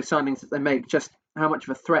exciting with those signings that they make, just how much of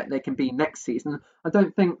a threat they can be next season.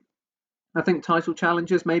 I think title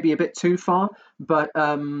challenges may be a bit too far, but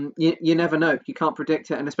you never know. You can't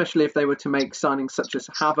predict it, and especially if they were to make signings such as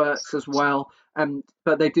Havertz as well.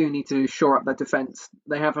 But they do need to shore up their defence.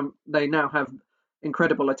 They now have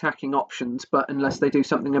incredible attacking options, but unless they do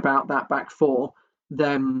something about that back 4,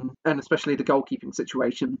 then, and especially the goalkeeping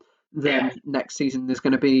situation, then next season there's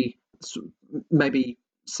going to be maybe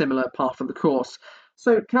similar path of the course.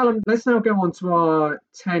 So, Callum, let's now go on to our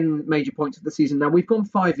 10 major points of the season. Now, we've gone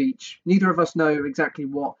 5 each. Neither of us know exactly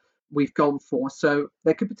what we've gone for, so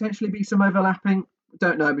there could potentially be some overlapping.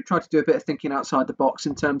 Don't know. We tried to do a bit of thinking outside the box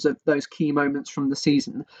in terms of those key moments from the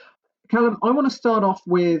season. Callum, I want to start off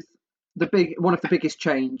with one of the biggest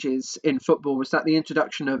changes in football was that the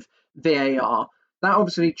introduction of VAR. That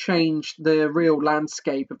obviously changed the real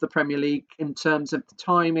landscape of the Premier League in terms of the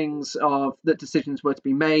timings of that decisions were to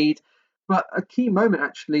be made. But a key moment,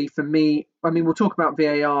 actually, for me, I mean, we'll talk about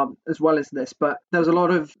VAR as well as this, but there's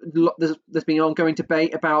been ongoing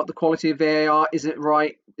debate about the quality of VAR. Is it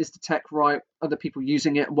right? Is the tech right? Are the people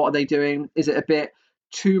using it? What are they doing? Is it a bit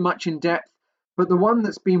too much in depth? But the one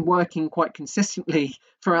that's been working quite consistently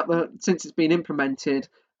since it's been implemented,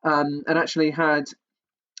 and actually had,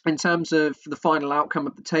 in terms of the final outcome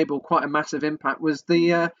of the table, quite a massive impact, was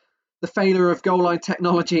the failure of goal line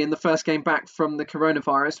technology in the first game back from the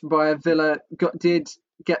coronavirus, where Villa did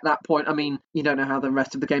get that point. I mean, you don't know how the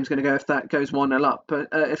rest of the game's going to go if that goes 1-0 up, but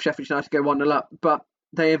if Sheffield United go 1-0 up, but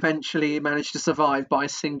they eventually managed to survive by a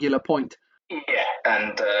singular point. Yeah,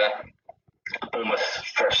 and Bournemouth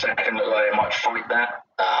for a second looked like they might fight that.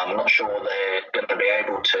 I'm not sure they're going to be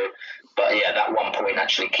able to, but yeah, that 1 point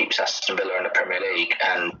actually keeps Aston Villa in the Premier League.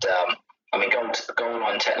 And I mean, goal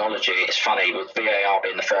line technology, it's funny, with VAR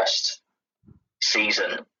being the first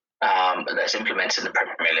season that's implemented in the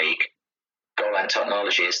Premier League, goal line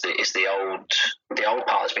technology is the old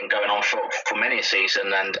part that's been going on for many a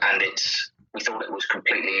season, and we thought it was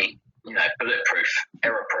completely bulletproof,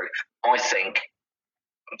 error-proof. I think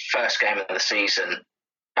first game of the season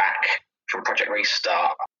back from Project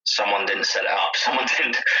Restart, someone didn't set it up.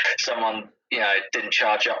 Someone didn't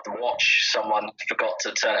charge up the watch. Someone forgot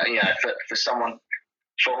to turn it.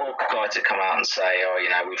 For Hawkeye to come out and say,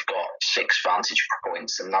 we've got 6 vantage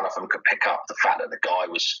points and none of them could pick up the fact that the guy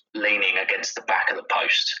was leaning against the back of the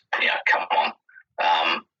post. Come on.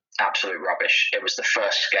 absolute rubbish. It was the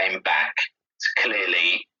first game back.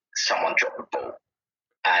 Clearly, someone dropped the ball.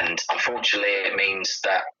 And unfortunately, it means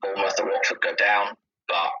that Bournemouth or Watford go down.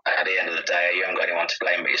 But at the end of the day, you haven't got anyone to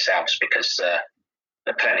blame but yourselves, because there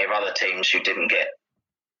are plenty of other teams who didn't get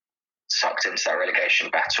sucked into that relegation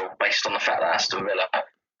battle based on the fact that Aston Villa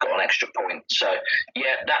got an extra point. So,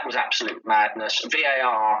 yeah, that was absolute madness.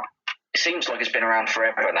 VAR, it seems like it's been around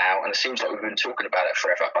forever now, and it seems like we've been talking about it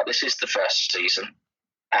forever, but this is the first season.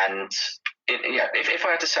 And, if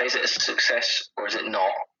I had to say, is it a success or is it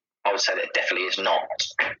not, I would say that it definitely is not.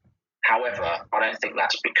 However, I don't think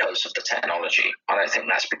that's because of the technology. I don't think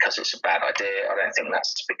that's because it's a bad idea. I don't think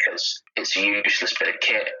that's because it's a useless bit of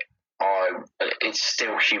kit. It's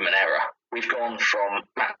still human error. We've gone from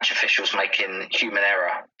match officials making human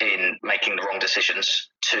error in making the wrong decisions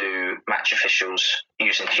to match officials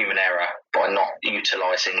using human error by not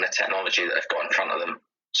utilising the technology that they've got in front of them.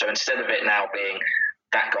 So instead of it now being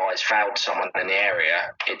that guy's fouled someone in the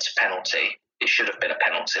area, it's a penalty. It should have been a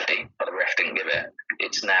penalty, but the ref didn't give it.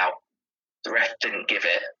 It's now the ref didn't give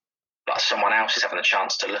it, but someone else is having a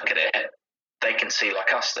chance to look at it. They can see,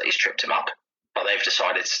 like us, that he's tripped him up, but they've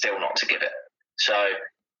decided still not to give it. So,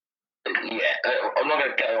 yeah, I'm not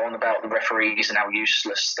going to go on about the referees and how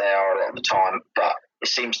useless they are a lot of the time, but it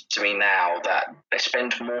seems to me now that they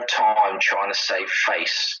spend more time trying to save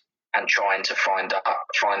face and trying to find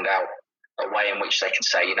out a way in which they can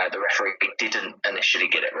say, the referee didn't initially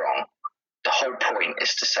get it wrong. The whole point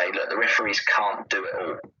is to say, look, the referees can't do it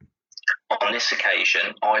all. On this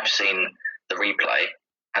occasion, I've seen the replay,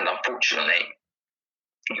 and unfortunately,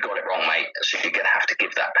 you got it wrong, mate, so you're going to have to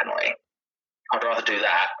give that penalty. I'd rather do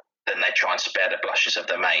that than they try and spare the blushes of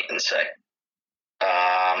their mate and say,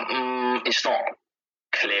 it's not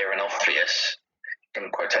clear and obvious, in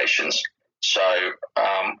quotations, so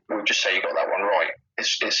we'll just say you got that one right.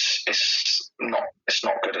 It's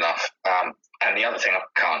not good enough. And the other thing I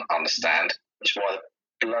can't understand is why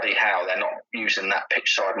the bloody hell they're not using that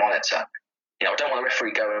pitch side monitor. I don't want a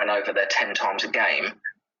referee going over there 10 times a game,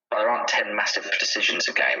 but there aren't 10 massive decisions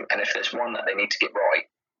a game. And if there's one that they need to get right,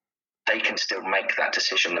 they can still make that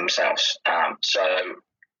decision themselves. So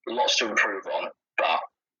lots to improve on, but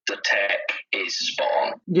the tech is spot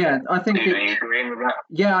on. Yeah, I think. Do you agree with that?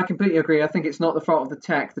 Yeah, I completely agree. I think it's not the fault of the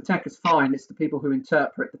tech. The tech is fine. It's the people who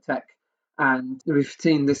interpret the tech. And we've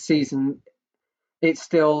seen this season, it's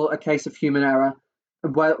still a case of human error.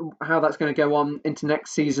 Well, how that's going to go on into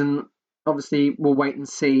next season, obviously, we'll wait and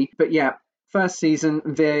see. But yeah, first season,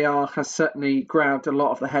 VAR has certainly grabbed a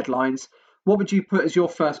lot of the headlines. What would you put as your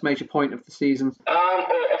first major point of the season?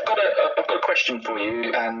 I've got a question for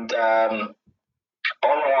you, and I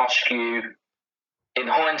want to ask you, in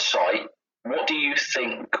hindsight, what do you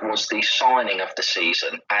think was the signing of the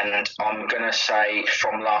season? And I'm going to say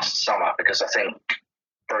from last summer, because I think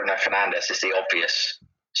Bruno Fernandes is the obvious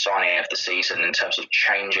signing of the season in terms of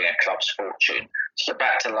changing a club's fortune. So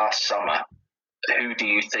back to last summer, who do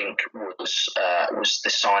you think was the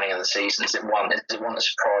signing of the season? Is it one that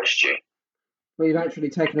surprised you? Well, you've actually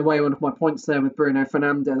taken away one of my points there with Bruno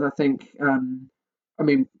Fernandes. I think,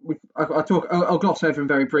 I'll gloss over him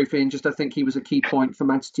very briefly, and I think he was a key point for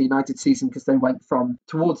Manchester United season because they went from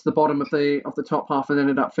towards the bottom of the top half and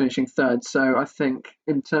ended up finishing third. So I think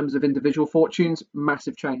in terms of individual fortunes,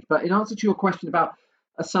 massive change. But in answer to your question about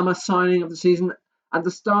a summer signing of the season, at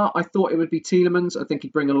the start, I thought it would be Tielemans. I think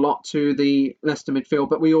he'd bring a lot to the Leicester midfield,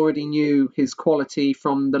 but we already knew his quality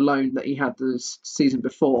from the loan that he had the season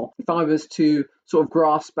before. If I was to sort of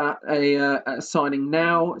grasp at a signing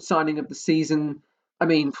of the season, I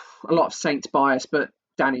mean, a lot of Saints bias, but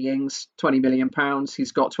Danny Ings, £20 million.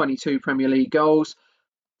 He's got 22 Premier League goals.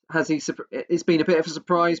 It's been a bit of a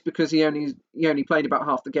surprise because he only played about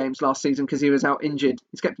half the games last season because he was out injured.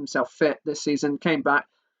 He's kept himself fit this season, came back,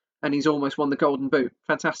 and he's almost won the Golden Boot.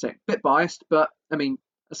 Fantastic. Bit biased, but I mean,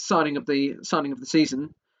 a signing of the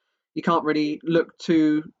season, you can't really look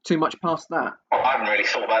too much past that. Well, I haven't really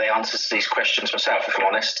thought about the answers to these questions myself, if I'm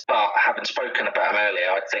honest. But having spoken about them earlier,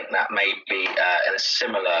 I think that may be in a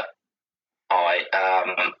similar eye,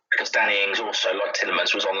 because Danny Ings also, like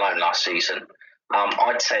Tielemans, was on loan last season.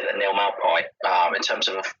 I'd say that Neil Maupay, in terms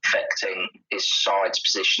of affecting his side's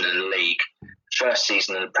position in the league, first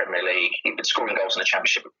season in the Premier League, he'd been scoring goals in the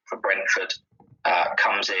Championship for Brentford,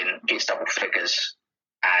 comes in, gets double figures,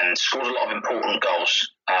 and scored a lot of important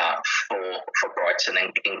goals for Brighton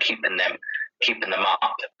in keeping them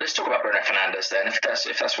up. Let's talk about Bruno Fernandes then. If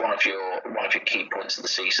that's one of your key points of the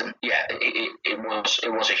season, yeah, it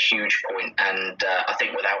was a huge point, and I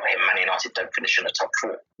think without him, Man United don't finish in the top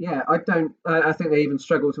four. Yeah, I think they even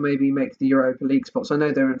struggle to maybe make the Europa League spots. I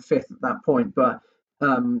know they're in fifth at that point, but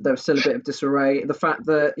There was still a bit of disarray. The fact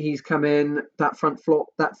that he's come in, that front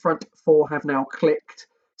four have now clicked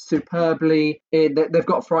superbly. They've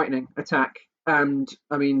got a frightening attack. And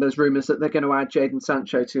I mean, there's rumours that they're going to add Jadon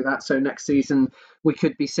Sancho to that. So next season, we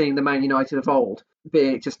could be seeing the Man United of old, be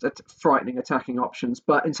it just frightening attacking options.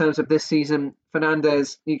 But in terms of this season,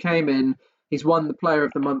 Fernandes, he came in, he's won the Player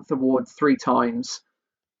of the Month award 3 times.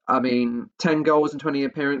 I mean, 10 goals and 20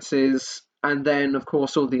 appearances. And then, of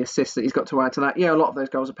course, all the assists that he's got to add to that. Yeah, a lot of those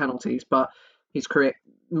goals are penalties, but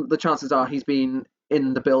the chances are he's been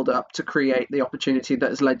in the build-up to create the opportunity that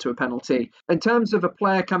has led to a penalty. In terms of a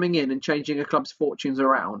player coming in and changing a club's fortunes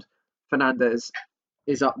around, Fernandes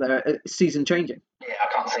is up there, season-changing. Yeah,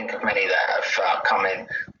 I can't think of many that have come in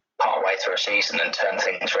part way through a season and turned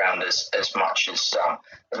things around as much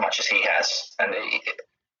as he has. And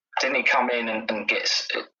didn't he come in and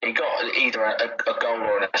he got either a goal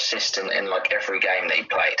or an assist in like every game that he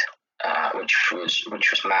played, which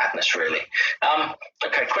was madness, really.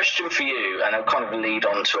 Okay, question for you, and I'll kind of lead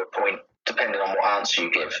on to a point depending on what answer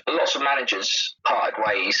you give. Lots of managers parted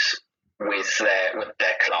ways with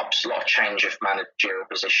their clubs. A lot of change of managerial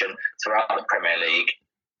position throughout the Premier League.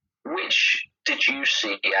 Which did you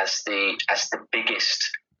see as the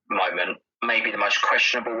biggest moment? Maybe the most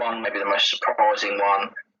questionable one, maybe the most surprising one,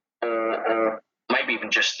 or maybe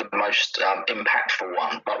even just the most impactful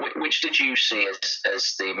one. But which did you see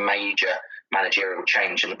as the major managerial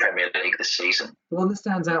change in the Premier League this season? The one that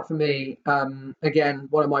stands out for me, again,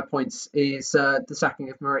 one of my points is the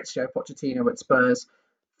sacking of Mauricio Pochettino at Spurs.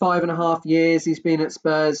 5.5 years he's been at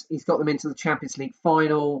Spurs. He's got them into the Champions League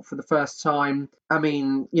final for the first time. I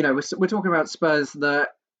mean, we're talking about Spurs that,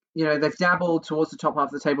 they've dabbled towards the top half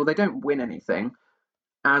of the table. They don't win anything.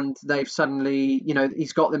 And they've suddenly,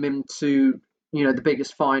 he's got them into, the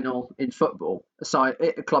biggest final in football,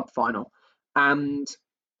 a club final. And,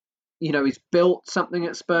 he's built something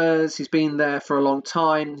at Spurs. He's been there for a long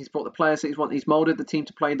time. He's brought the players that he wants. He's moulded the team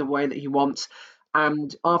to play the way that he wants.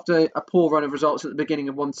 And after a poor run of results at the beginning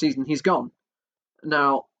of one season, he's gone.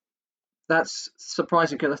 Now, that's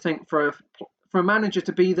surprising because I think for a manager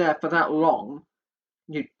to be there for that long,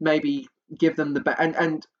 you'd maybe give them the best.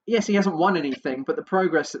 And yes, he hasn't won anything, but the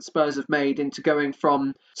progress that Spurs have made into going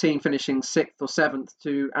from team finishing 6th or 7th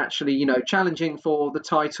to actually, challenging for the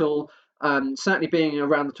title, certainly being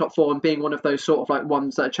around the top 4 and being one of those sort of like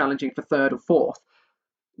ones that are challenging for 3rd or 4th.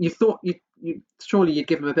 You thought surely you'd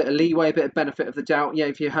give them a bit of leeway, a bit of benefit of the doubt. Yeah,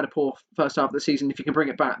 if you had a poor first half of the season, if you can bring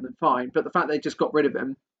it back, then fine. But the fact they just got rid of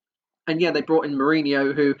him, and yeah, they brought in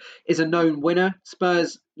Mourinho, who is a known winner.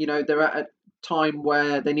 Spurs, they're at a time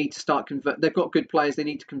where they need to start they've got good players, they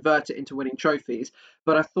need to convert it into winning trophies.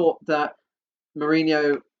 But I thought that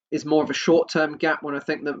Mourinho is more of a short-term gap when I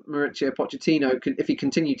think that Mauricio Pochettino, if he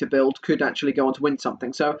continued to build, could actually go on to win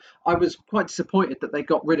something. So I was quite disappointed that they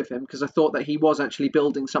got rid of him because I thought that he was actually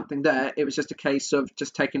building something there. It was just a case of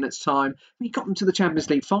just taking its time. He got them to the Champions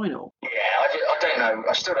League final. Yeah, I don't know.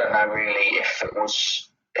 I still don't know really if it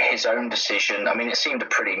was his own decision. I mean, it seemed a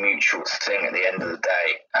pretty mutual thing at the end of the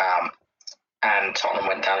day. And Tottenham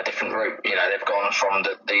went down a different route. They've gone from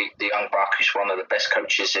the young buck who's one of the best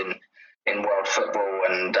coaches in world football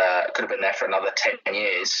and could have been there for another 10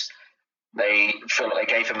 years. They feel like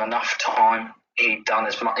they gave him enough time. He'd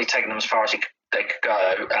taken them as far as they could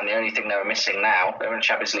go, and the only thing they were missing now, they're in the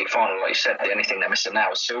Champions League final, like you said, the only thing they're missing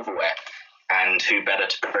now is silverware. And who better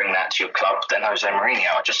to bring that to your club than Jose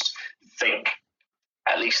Mourinho? I just think,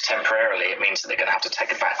 at least temporarily, it means that they're going to have to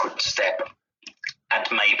take a backward step and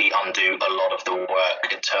maybe undo a lot of the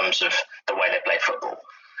work in terms of the way they play football.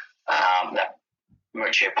 That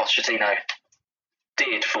Mauricio Pochettino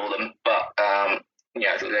did for them, but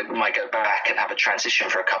they might go back and have a transition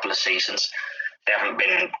for a couple of seasons. They haven't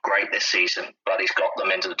been great this season, but he's got them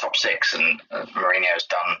into the top 6, and Mourinho's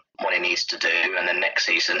done what he needs to do, and then next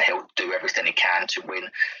season he'll do everything he can to win.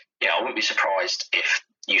 I wouldn't be surprised if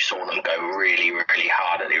you saw them go really, really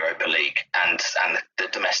hard at the Europa League and the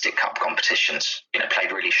domestic cup competitions.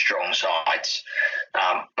 Played really strong sides.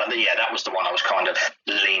 But that was the one I was kind of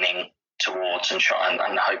leaning towards and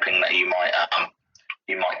hoping that you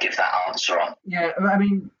might give that answer on. Yeah, I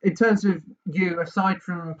mean, in terms of you, aside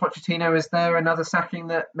from Pochettino, is there another sacking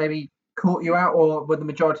that maybe caught you out, or were the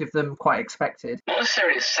majority of them quite expected? Not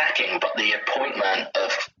necessarily the sacking, but the appointment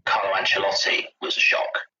of Carlo Ancelotti was a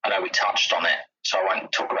shock. I know we touched on it, so I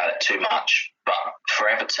won't talk about it too much. But for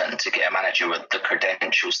Everton to get a manager with the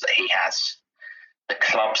credentials that he has, the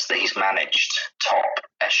clubs that he's managed, top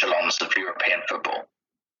echelons of European football,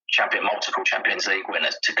 multiple Champions League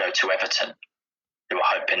winners, to go to Everton who were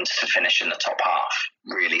hoping to finish in the top half,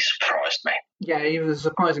 really surprised me. Yeah, he was a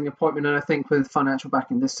surprising appointment, and I think with financial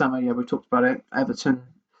backing this summer, we talked about it, Everton,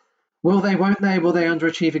 will they, won't they, will they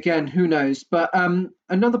underachieve again? Who knows? But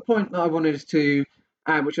another point that I wanted to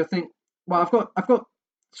add, which I think, well, I've got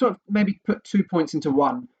sort of maybe put 2 points into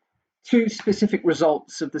one. Two specific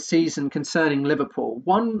results of the season concerning Liverpool.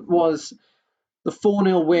 One was the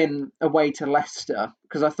 4-0 win away to Leicester,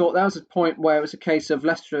 because I thought that was a point where it was a case of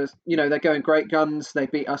Leicester, they're going great guns. They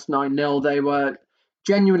beat us 9-0. They were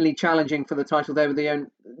genuinely challenging for the title. They were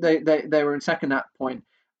they were in second at that point,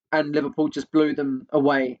 and Liverpool just blew them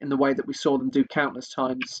away in the way that we saw them do countless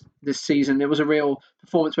times this season. It was a real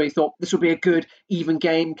performance where you thought this will be a good even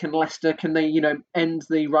game. Can Leicester, can they, end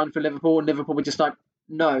the run for Liverpool? And Liverpool were just like,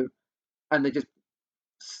 no, and they just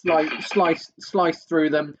sliced through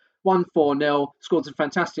them. Won 4-0, scored some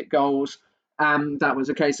fantastic goals, and that was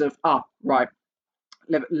a case of, right,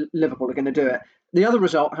 Liverpool are going to do it. The other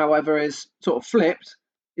result, however, is sort of flipped.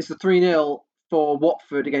 It's the 3-0 for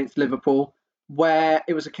Watford against Liverpool, where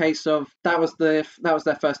it was a case of that was their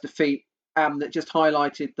first defeat, that just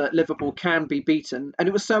highlighted that Liverpool can be beaten, and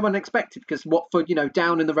it was so unexpected because Watford,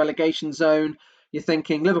 down in the relegation zone, you're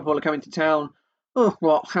thinking Liverpool are coming to town. Oh,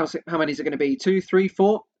 well, how many is it going to be? 2, 3,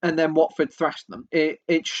 4? And then Watford thrashed them.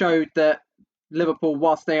 It showed that Liverpool,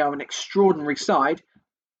 whilst they are an extraordinary side,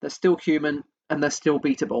 they're still human and they're still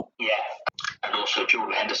beatable. Yeah, and also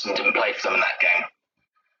Jordan Henderson didn't play for them in that game.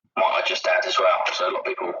 Might I just add as well. So a lot of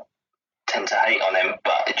people tend to hate on him,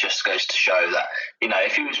 but it just goes to show that,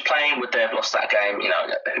 if he was playing, would they have lost that game?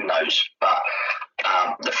 Who knows? But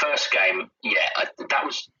the first game,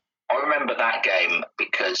 I remember that game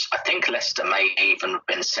because I think Leicester may even have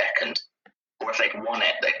been second, or if they'd won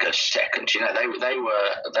it, they'd go second. They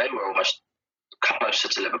were almost closer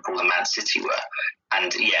to Liverpool than Man City were,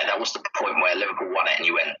 and that was the point where Liverpool won it, and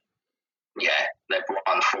you went, they've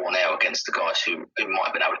won 4-0 against the guys who might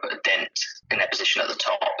have been able to put a dent in their position at the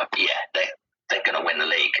top. They're going to win the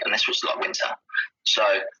league, and this was like winter. So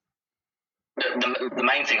the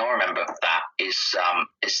main thing I remember of that is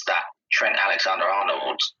that Trent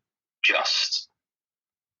Alexander-Arnold just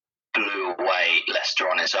blew away Leicester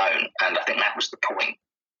on his own, and I think that was the point.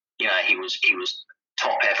 He was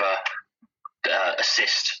top ever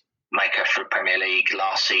assist maker for the Premier League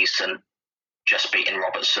last season, just beating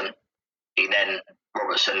Robertson.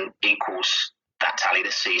 Robertson equals that tally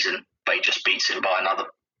this season, but he just beats him by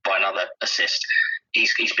another assist.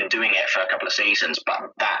 He's been doing it for a couple of seasons, but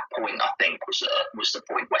that point I think was the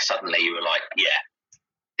point where suddenly you were like,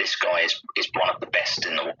 this guy is one of the best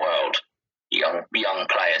in the world. Young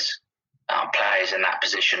players, players in that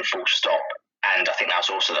position, full stop. And I think that was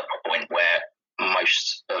also the point where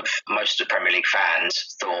most of Premier League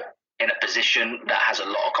fans thought, in a position that has a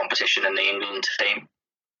lot of competition in the England team,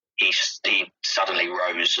 he suddenly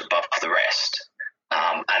rose above the rest,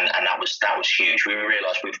 and that was huge. We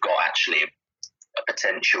realised we've got actually a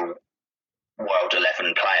potential World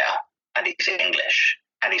 11 player, and he's English,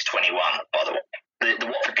 and he's 21, by the way. The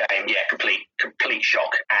Watford game, complete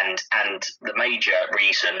shock, and the major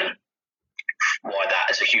reason why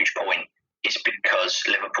that is a huge point is because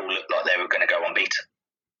Liverpool looked like they were going to go unbeaten,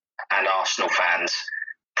 and Arsenal fans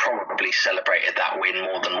probably celebrated that win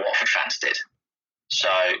more than Watford fans did. So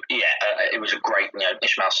it was a great.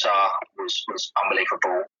 Ismail Sarr was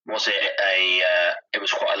unbelievable. Was it it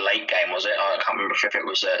was quite a late game, was it? I can't remember if it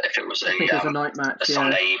was a night match, a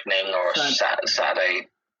Sunday evening or a Saturday.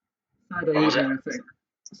 Saturday evening, I think.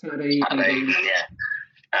 Saturday evening, yeah.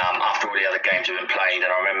 After all the other games have been played,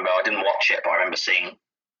 and I remember I didn't watch it, but I remember seeing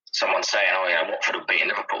someone saying, Watford have beaten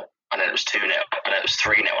Liverpool, and then it was 2-0, and then it was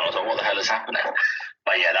 3-0, and I was like, what the hell is happening?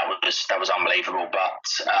 But that was unbelievable. But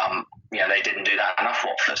they didn't do that enough,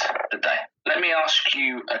 Watford, did they? Let me ask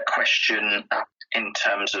you a question in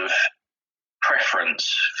terms of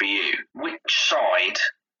preference for you. Which side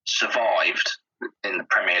survived in the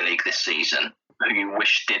Premier League this season who you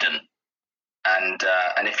wish didn't?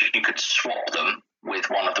 And if you could swap them with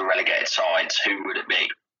one of the relegated sides, who would it be?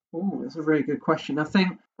 Oh, that's a really good question. I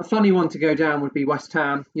think a funny one to go down would be West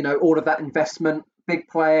Ham. All of that investment, big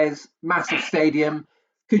players, massive stadium.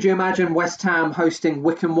 Could you imagine West Ham hosting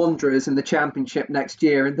Wycombe Wanderers in the Championship next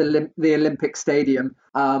year in the Olympic Stadium?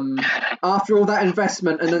 After all that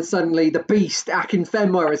investment, and then suddenly the beast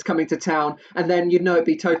Akinfenwa is coming to town, and then it'd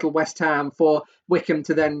be total West Ham for Wycombe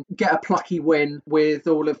to then get a plucky win with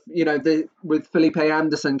all of with Felipe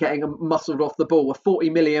Anderson getting muscled off the ball, a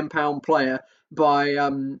 £40 million player by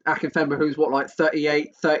Akinfenwa, who's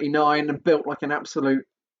 38, 39, and built like an absolute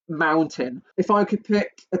mountain. If I could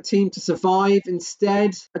pick a team to survive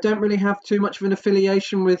instead, I don't really have too much of an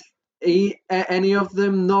affiliation with Any of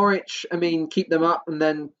them. Norwich, I mean, keep them up, and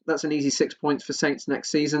then that's an easy 6 points for Saints next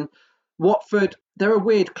season. Watford, they're a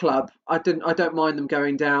weird club. I don't mind them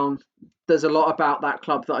going down. There's a lot about that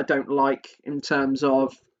club that I don't like in terms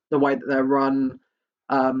of the way that they're run.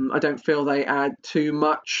 I don't feel they add too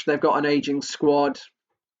much. They've got an aging squad.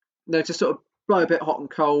 They're just sort of blow a bit hot and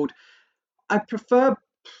cold. I prefer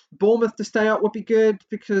Bournemouth to stay up would be good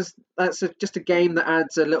because that's just a game that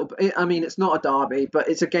adds a little bit. I mean, it's not a derby, but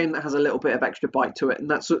it's a game that has a little bit of extra bite to it, and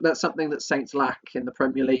that's something that Saints lack in the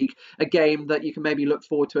Premier League. A game that you can maybe look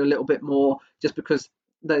forward to a little bit more, just because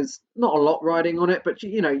there's not a lot riding on it. But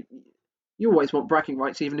you always want bragging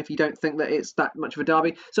rights, even if you don't think that it's that much of a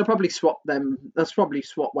derby. So I'll probably swap them. I'll probably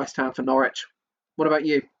swap West Ham for Norwich. What about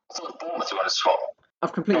you? I thought Bournemouth you want to swap.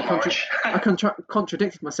 I've completely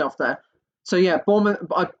contradicted myself there. So yeah, Bournemouth.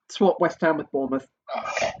 I'd swap West Ham with Bournemouth.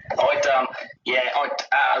 Okay.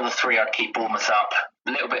 Out of the three, I'd keep Bournemouth up.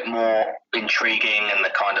 A little bit more intriguing, and the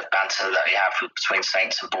kind of banter that you have between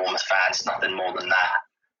Saints and Bournemouth fans, nothing more than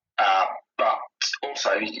that. But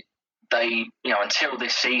also, they, until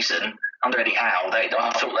this season under Eddie Howe,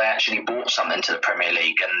 I thought they actually brought something to the Premier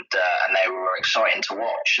League, and they were exciting to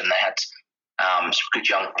watch, and they had some good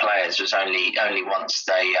young players. It was only once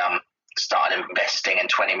they started investing in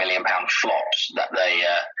 £20 million flops that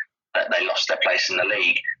they lost their place in the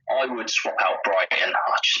league. I would swap out Brighton.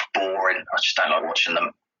 Just boring. I just don't like watching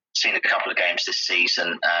them. Seen a couple of games this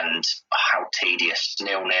season and how tedious,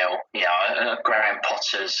 0-0. Graham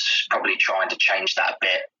Potter's probably trying to change that a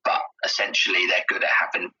bit, but essentially they're good at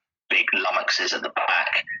having big lummoxes at the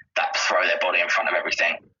back that throw their body in front of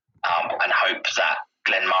everything, and hope that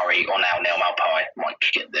Glenn Murray or now Neil Maupay might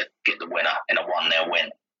get the winner in a 1-0 win.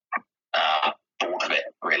 Bored of it,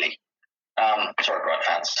 really. Sorry, Brighton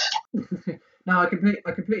fans. No, I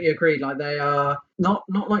completely agree. Like, they are not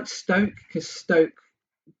like Stoke, because Stoke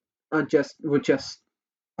were just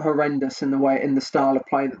horrendous in the style of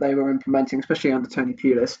play that they were implementing, especially under Tony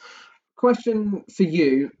Pulis. Question for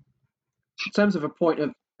you, in terms of a point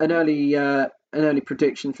of an early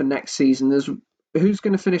prediction for next season, is who's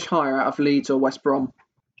going to finish higher out of Leeds or West Brom?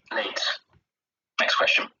 Leeds. Next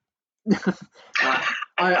question.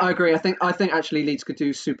 I agree. I think actually Leeds could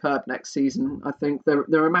do superb next season. I think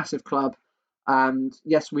they're a massive club, and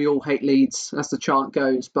yes, we all hate Leeds as the chant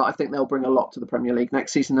goes, but I think they'll bring a lot to the Premier League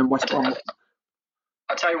next season than West Brom.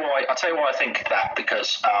 I'll tell you why I think that,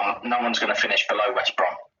 because no one's going to finish below West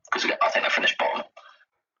Brom, because I think they finished bottom,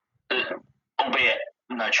 albeit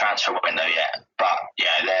no transfer window yet. But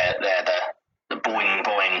yeah, they're the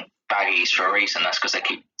boing baggies for a reason. That's because they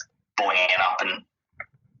keep boinging up and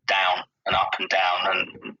down and up and down,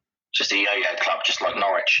 and just a yo-yo club, just like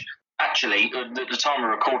Norwich. Actually, the time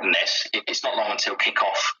we're recording this, it's not long until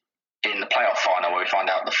kick-off in the playoff final, where we find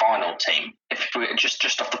out the final team. If we're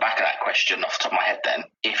just off the back of that question, off the top of my head, then,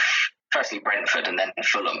 if firstly Brentford and then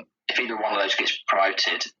Fulham, if either one of those gets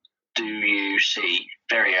promoted, do you see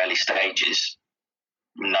very early stages,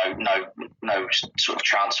 no sort of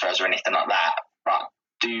transfers or anything like that, but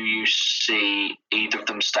do you see either of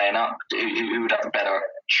them staying up? Who would have a better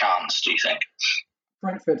chance, do you think?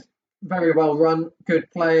 Brentford, very well run, good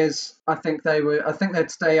players. I think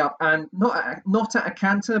they'd stay up, and not at a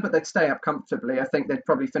canter, but they'd stay up comfortably. I think they'd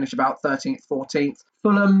probably finish about 13th, 14th.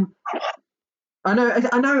 Fulham, I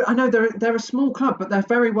know they're a small club, but they're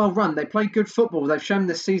very well run. They play good football. They've shown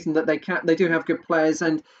this season that they do have good players,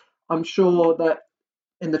 and I'm sure that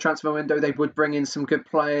in the transfer window they would bring in some good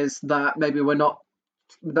players that maybe we're not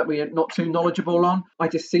too knowledgeable on. I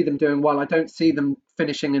just see them doing well. I don't see them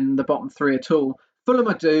finishing in the bottom three at all. Fulham,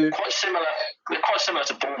 I do. They're quite similar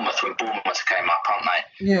to Bournemouth when Bournemouth came up, aren't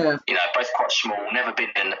they? Yeah. Both quite small, never been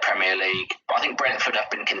in the Premier League. But I think Brentford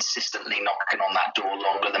have been consistently knocking on that door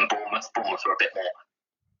longer than Bournemouth. Bournemouth are a bit more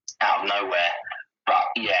out of nowhere. But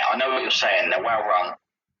yeah, I know what you're saying. They're well run,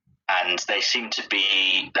 and they seem to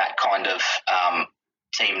be that kind of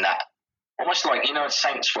team that almost like,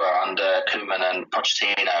 Saints were under Koeman and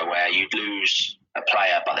Pochettino, where you'd lose a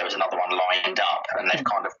player, but there was another one lined up, and they've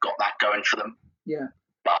kind of got that going for them. Yeah.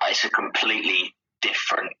 But it's a completely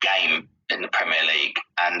different game in the Premier League,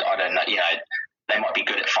 and I don't know, they might be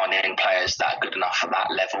good at finding players that are good enough for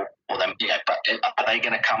that level, or them, but are they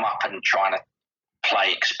going to come up and try to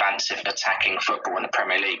play expansive attacking football in the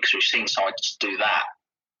Premier League? Because we've seen sides do that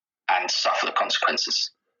and suffer the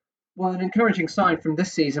consequences. Well, an encouraging sign from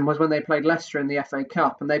this season was when they played Leicester in the FA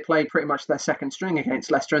Cup, and they played pretty much their second string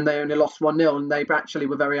against Leicester, and they only lost 1-0, and they actually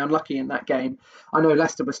were very unlucky in that game. I know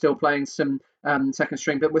Leicester were still playing some second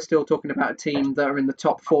string, but we're still talking about a team that are in the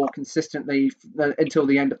top four consistently until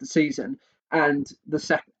the end of the season. And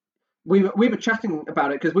we were chatting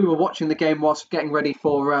about it because we were watching the game whilst getting ready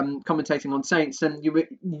for commentating on Saints, and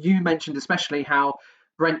you mentioned especially how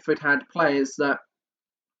Brentford had players that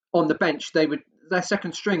on the bench their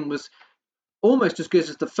second string was almost as good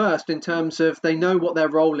as the first in terms of they know what their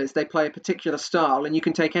role is. They play a particular style, and you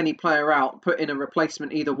can take any player out, put in a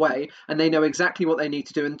replacement either way, and they know exactly what they need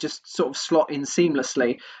to do and just sort of slot in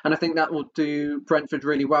seamlessly. And I think that will do Brentford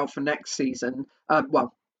really well for next season.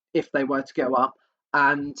 Well, if they were to go up.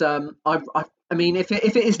 And I mean, if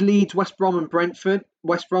it is Leeds, West Brom, and Brentford,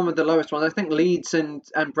 West Brom are the lowest one. I think Leeds and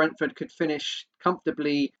Brentford could finish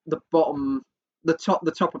comfortably the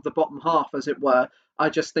top of the bottom half, as it were. I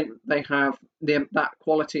just think they have that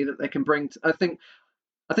quality that they can bring. I think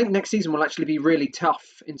next season will actually be really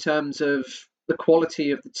tough in terms of the quality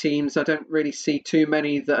of the teams. I don't really see too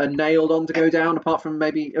many that are nailed on to go down, apart from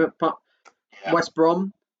maybe West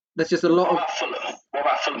Brom. There's just a lot of What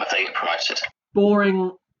about Fulham if they get promoted?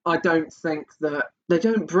 Boring. I don't think that they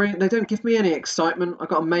don't give me any excitement. I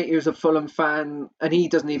got a mate who's a Fulham fan, and he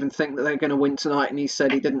doesn't even think that they're going to win tonight. And he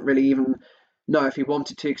said he didn't really even know if he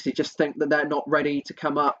wanted to because he just think that they're not ready to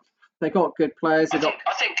come up. They got good players. I think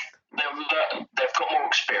they've got more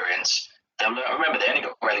experience. Remember, they only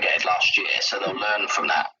got relegated last year, so they'll learn from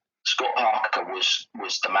that. Scott Parker was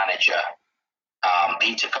the manager.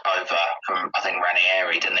 He took over from, I think,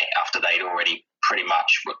 Ranieri, didn't he? After they'd already pretty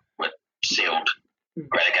much were sealed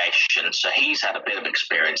relegation. So he's had a bit of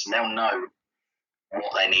experience, and they'll know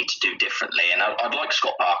what they need to do differently. And I'd like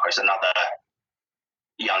Scott Parker as another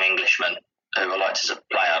young Englishman who I like as a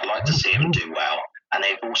player. I'd like to see him do well. And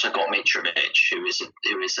they've also got Mitrovic, who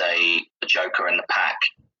is a joker in the pack.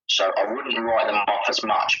 So I wouldn't write them off as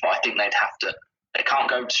much, but I think they can't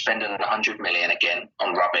go spending 100 million again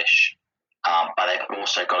on rubbish. But they've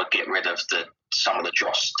also got to get rid of some of the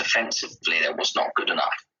dross defensively that was not good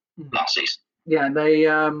enough last season. Yeah, they.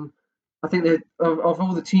 I think that of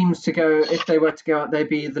all the teams to go, if they were to go out, they'd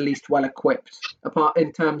be the least well equipped, apart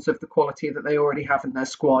in terms of the quality that they already have in their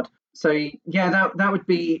squad. So yeah,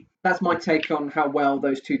 that's my take on how well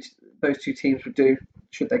those two teams would do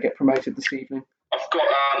should they get promoted this evening. I've got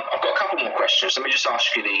a couple more questions. Let me just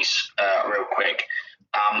ask you these real quick.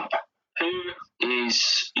 Who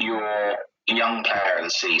is your young player of the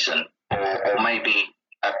season, or maybe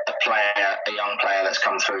a young player that's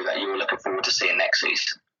come through that you're looking forward to seeing next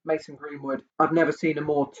season? Mason Greenwood. I've never seen a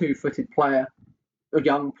more two-footed player, a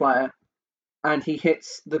young player, and he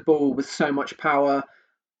hits the ball with so much power.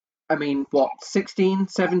 I mean, 16,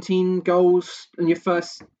 17 goals in your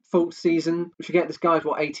first full season? We forget this guy's,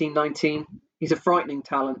 18, 19? He's a frightening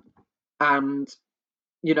talent. And,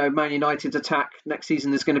 Man United's attack next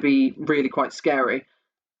season is going to be really quite scary.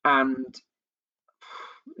 And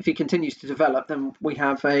if he continues to develop, then we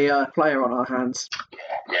have a player on our hands.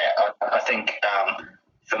 Yeah, I think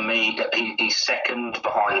for me, he's second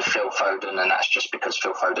behind Phil Foden, and that's just because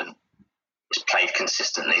Phil Foden has played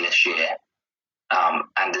consistently this year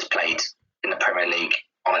and has played in the Premier League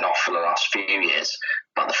on and off for the last few years.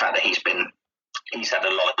 But the fact that he's had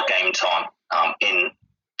a lot of game time in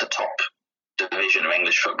the top division of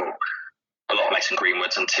English football. A lot of Mason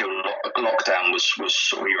Greenwood's until lockdown was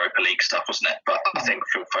sort of Europa League stuff, wasn't it? But I think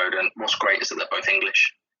Phil Foden, what's great is that they're both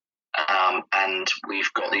English. And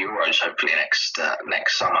we've got the Euros hopefully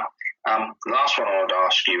next summer. The last one I would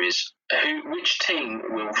ask you is which team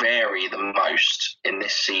will vary the most in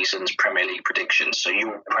this season's Premier League predictions? So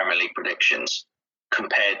your Premier League predictions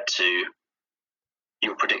compared to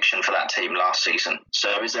your prediction for that team last season.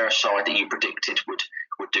 So is there a side that you predicted would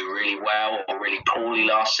do really well or really poorly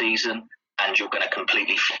last season, and you're going to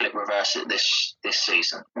completely reverse it this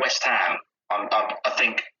season? West Ham, I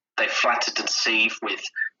think they flattered to deceive with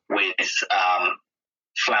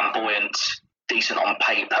flamboyant, decent on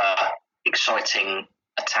paper, exciting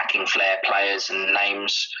attacking flair players and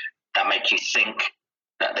names that make you think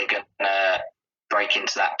that they're going to break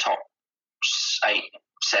into that top 8,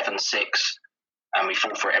 7, 6, and we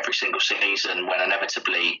fall for it every single season when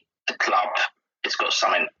inevitably the club has got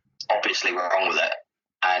something obviously wrong with it.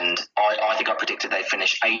 And I think I predicted they'd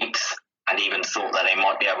finish 8th and even thought that they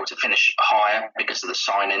might be able to finish higher because of the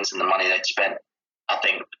signings and the money they'd spent. I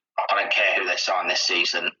don't care who they sign this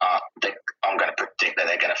season. I'm going to predict that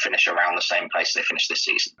they're going to finish around the same place they finished this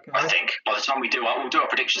season. Okay. I think by the time we'll do our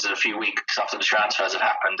predictions in a few weeks after the transfers have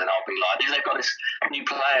happened, and I'll be like, they've got this new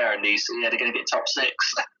player and they're going to get top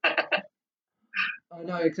 6. I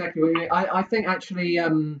know exactly what you mean. I think actually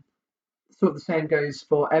sort of the same goes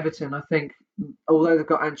for Everton. I think although they've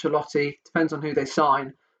got Ancelotti, depends on who they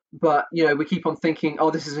sign, but we keep on thinking,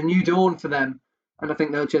 this is a new dawn for them. And I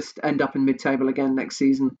think they'll just end up in mid-table again next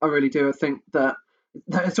season. I really do. I think that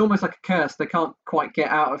it's almost like a curse. They can't quite get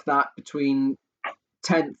out of that between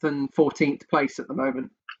 10th and 14th place at the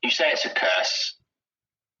moment. You say it's a curse,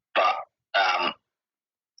 but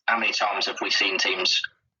how many times have we seen teams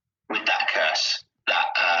with that curse that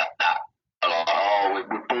are like, oh,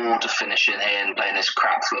 we're bored of finishing here and playing this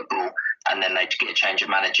crap football, and then they get a change of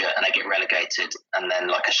manager and they get relegated, and then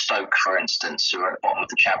like a Stoke, for instance, who are at the bottom of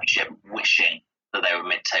the Championship, wishing that they were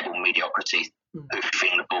mid-table mediocrity,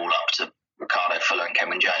 hoofing the ball up to Ricardo Fuller and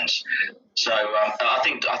Kevin Jones. So I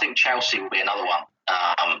think Chelsea will be another one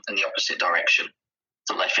in the opposite direction.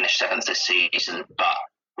 So they finished 7th this season, but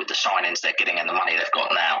with the signings they're getting and the money they've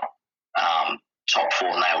got now, top 4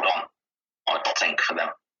 nailed on, I think, for them.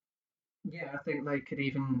 Yeah, I think they could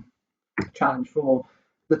even challenge for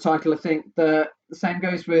the title. I think the same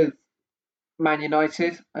goes with Man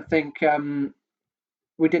United. I think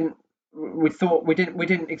we didn't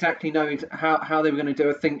exactly know how they were going to do.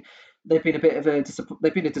 I think they've been a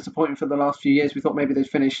disappointment for the last few years. We thought maybe they'd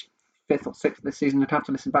finish 5th or 6th this season. I'd have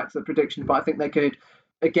to listen back to the prediction, but I think they could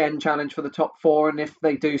again challenge for the top 4. And if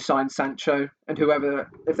they do sign Sancho and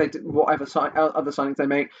whatever other signings they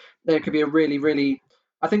make, there could be a really, really.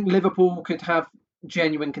 I think Liverpool could have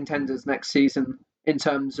genuine contenders next season in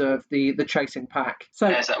terms of the chasing pack. So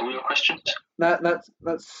is that all your questions? That's.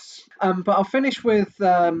 But I'll finish with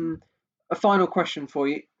a final question for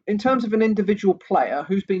you. In terms of an individual player,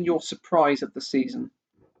 who's been your surprise of the season?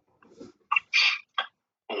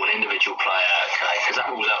 An individual player, okay, because that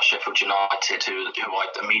rules out Sheffield United, who I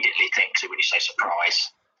immediately think to when you say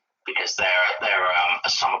surprise, because they're a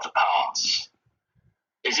sum of the parts.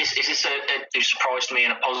 Is this who surprised me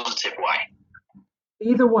in a positive way?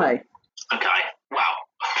 Either way. Okay. Well,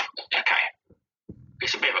 okay.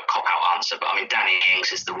 It's a bit of a cop-out answer, but I mean, Danny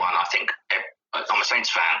Ings is the one I think. I'm a Saints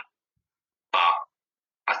fan, but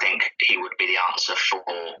I think he would be the answer for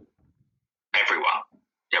everyone,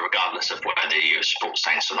 regardless of whether you support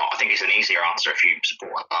Saints or not. I think it's an easier answer if you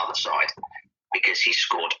support another side, because he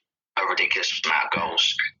scored a ridiculous amount of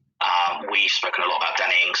goals. We've spoken a lot about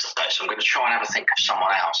Danny Ings, though, so I'm going to try and have a think of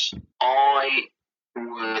someone else. I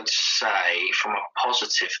would say, from a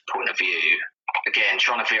positive point of view, again,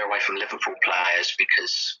 trying to veer away from Liverpool players,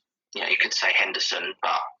 because you could say Henderson,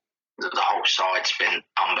 but the whole side's been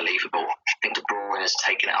unbelievable. I think De Bruyne has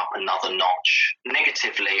taken it up another notch.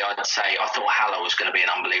 Negatively, I'd say I thought Haller was going to be an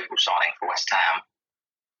unbelievable signing for West Ham,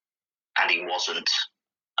 and he wasn't,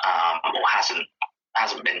 or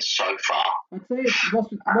hasn't been so far. I'd say,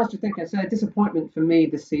 whilst you're thinking, I'd say a disappointment for me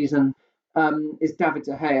this season is David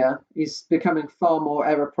De Gea. He's becoming far more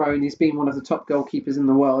error prone. He's been one of the top goalkeepers in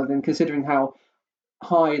the world, and considering how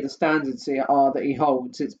high the standards are that he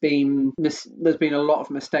holds, there's been a lot of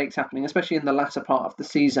mistakes happening, especially in the latter part of the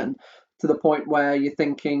season, to the point where you're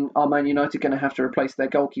thinking, are Man United going to have to replace their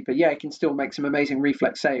goalkeeper? Yeah, he can still make some amazing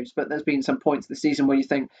reflex saves, but there's been some points this season where you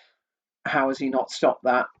think, how has he not stopped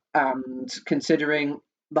that? And considering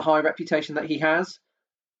the high reputation that he has,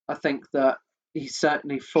 I think that he's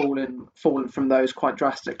certainly fallen from those quite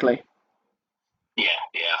drastically. Yeah,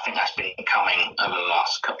 I think that's been coming over the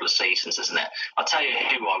last couple of seasons, isn't it? I'll tell you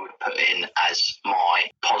who I would put in as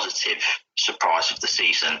my positive surprise of the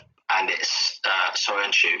season, and it's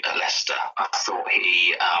Soyuncu at Leicester. I thought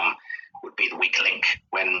he would be the weak link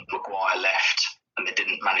when Maguire left, and they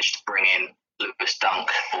didn't manage to bring in Lewis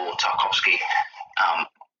Dunk or Tarkowski.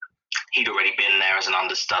 He'd already been there as an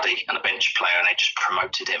understudy and a bench player, and they just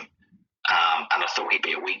promoted him. And I thought he'd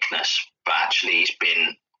be a weakness, but actually he's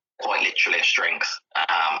been quite literally a strength.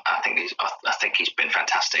 I think he's been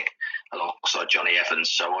fantastic alongside Johnny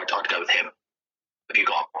Evans, so I'd go with him. Have you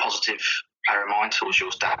got a positive player in mind, or was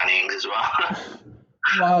yours Danny Ings as well?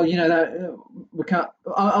 Well, that we can't.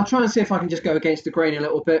 I'll try and see if I can just go against the grain a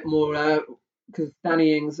little bit more, because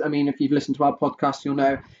Danny Ings. I mean, if you've listened to our podcast, you'll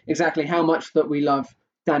know exactly how much that we love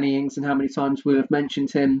Danny Ings and how many times we'll have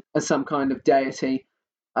mentioned him as some kind of deity.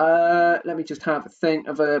 Let me just have a think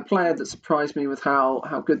of a player that surprised me with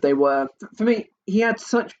how good they were. For me, he had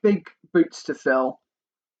such big boots to fill,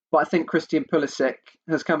 but I think Christian Pulisic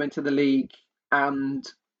has come into the league and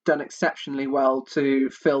done exceptionally well to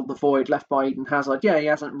fill the void left by Eden Hazard. Yeah, he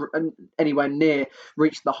hasn't anywhere near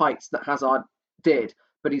reached the heights that Hazard did,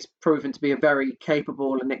 but he's proven to be a very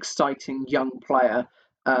capable and exciting young player.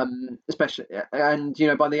 Especially, and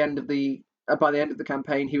by the end of the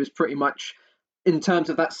campaign, he was pretty much, in terms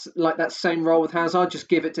of that same role with Hazard, just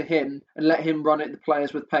give it to him and let him run at the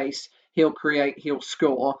players with pace. He'll create, he'll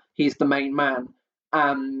score. He's the main man,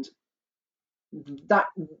 and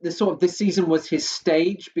this season was his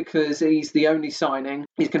stage, because he's the only signing.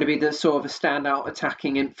 He's going to be the sort of a standout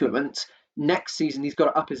attacking influence. next season he's got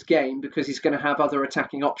to up his game because he's going to have other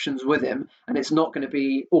attacking options with him, and it's not going to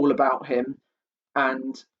be all about him.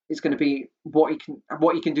 And it's going to be what he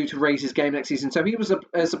can do to raise his game next season. So he was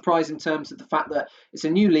a surprise in terms of the fact that it's a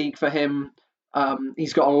new league for him.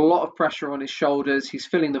 He's got a lot of pressure on his shoulders. He's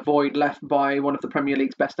filling the void left by one of the Premier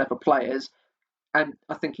League's best ever players, and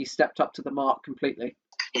I think he stepped up to the mark completely.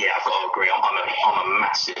 Yeah, I've got to agree. I'm a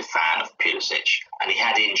massive fan of Pulisic, and he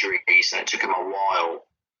had injuries, and it took him a while.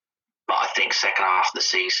 But I think second half of the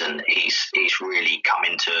season, he's really come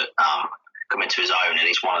into his own, and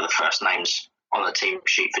he's one of the first names on the team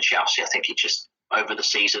sheet for Chelsea. I think he just, over the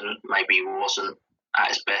season, maybe wasn't at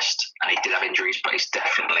his best, and he did have injuries, but he's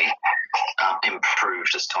definitely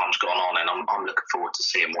improved as time's gone on, and I'm looking forward to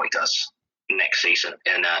seeing what he does next season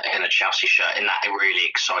in a Chelsea shirt, in that really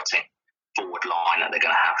exciting forward line that they're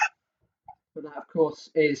going to have. But that, of course,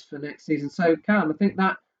 is for next season. So, Callum, I think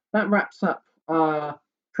that wraps up our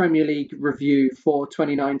Premier League review for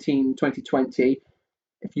 2019-2020.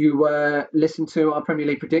 If you listen to our Premier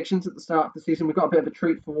League predictions at the start of the season, we've got a bit of a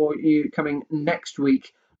treat for you coming next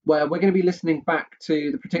week, where we're going to be listening back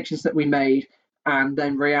to the predictions that we made and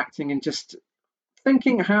then reacting and just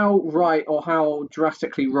thinking how right or how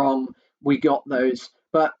drastically wrong we got those.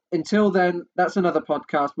 But until then, that's another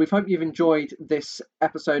podcast. We hope you've enjoyed this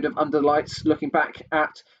episode of Under the Lights, looking back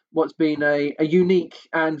at what's been a unique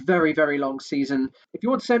and very, very long season. If you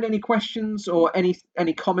want to send any questions or any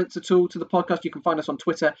comments at all to the podcast, you can find us on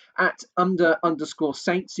Twitter at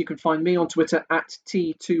 @under_Saints. You can find me on Twitter at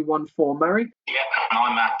T214Murray. Yeah, and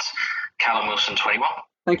I'm at Callum Wilson 21.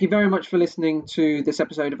 Thank you very much for listening to this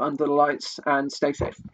episode of Under the Lights, and stay safe.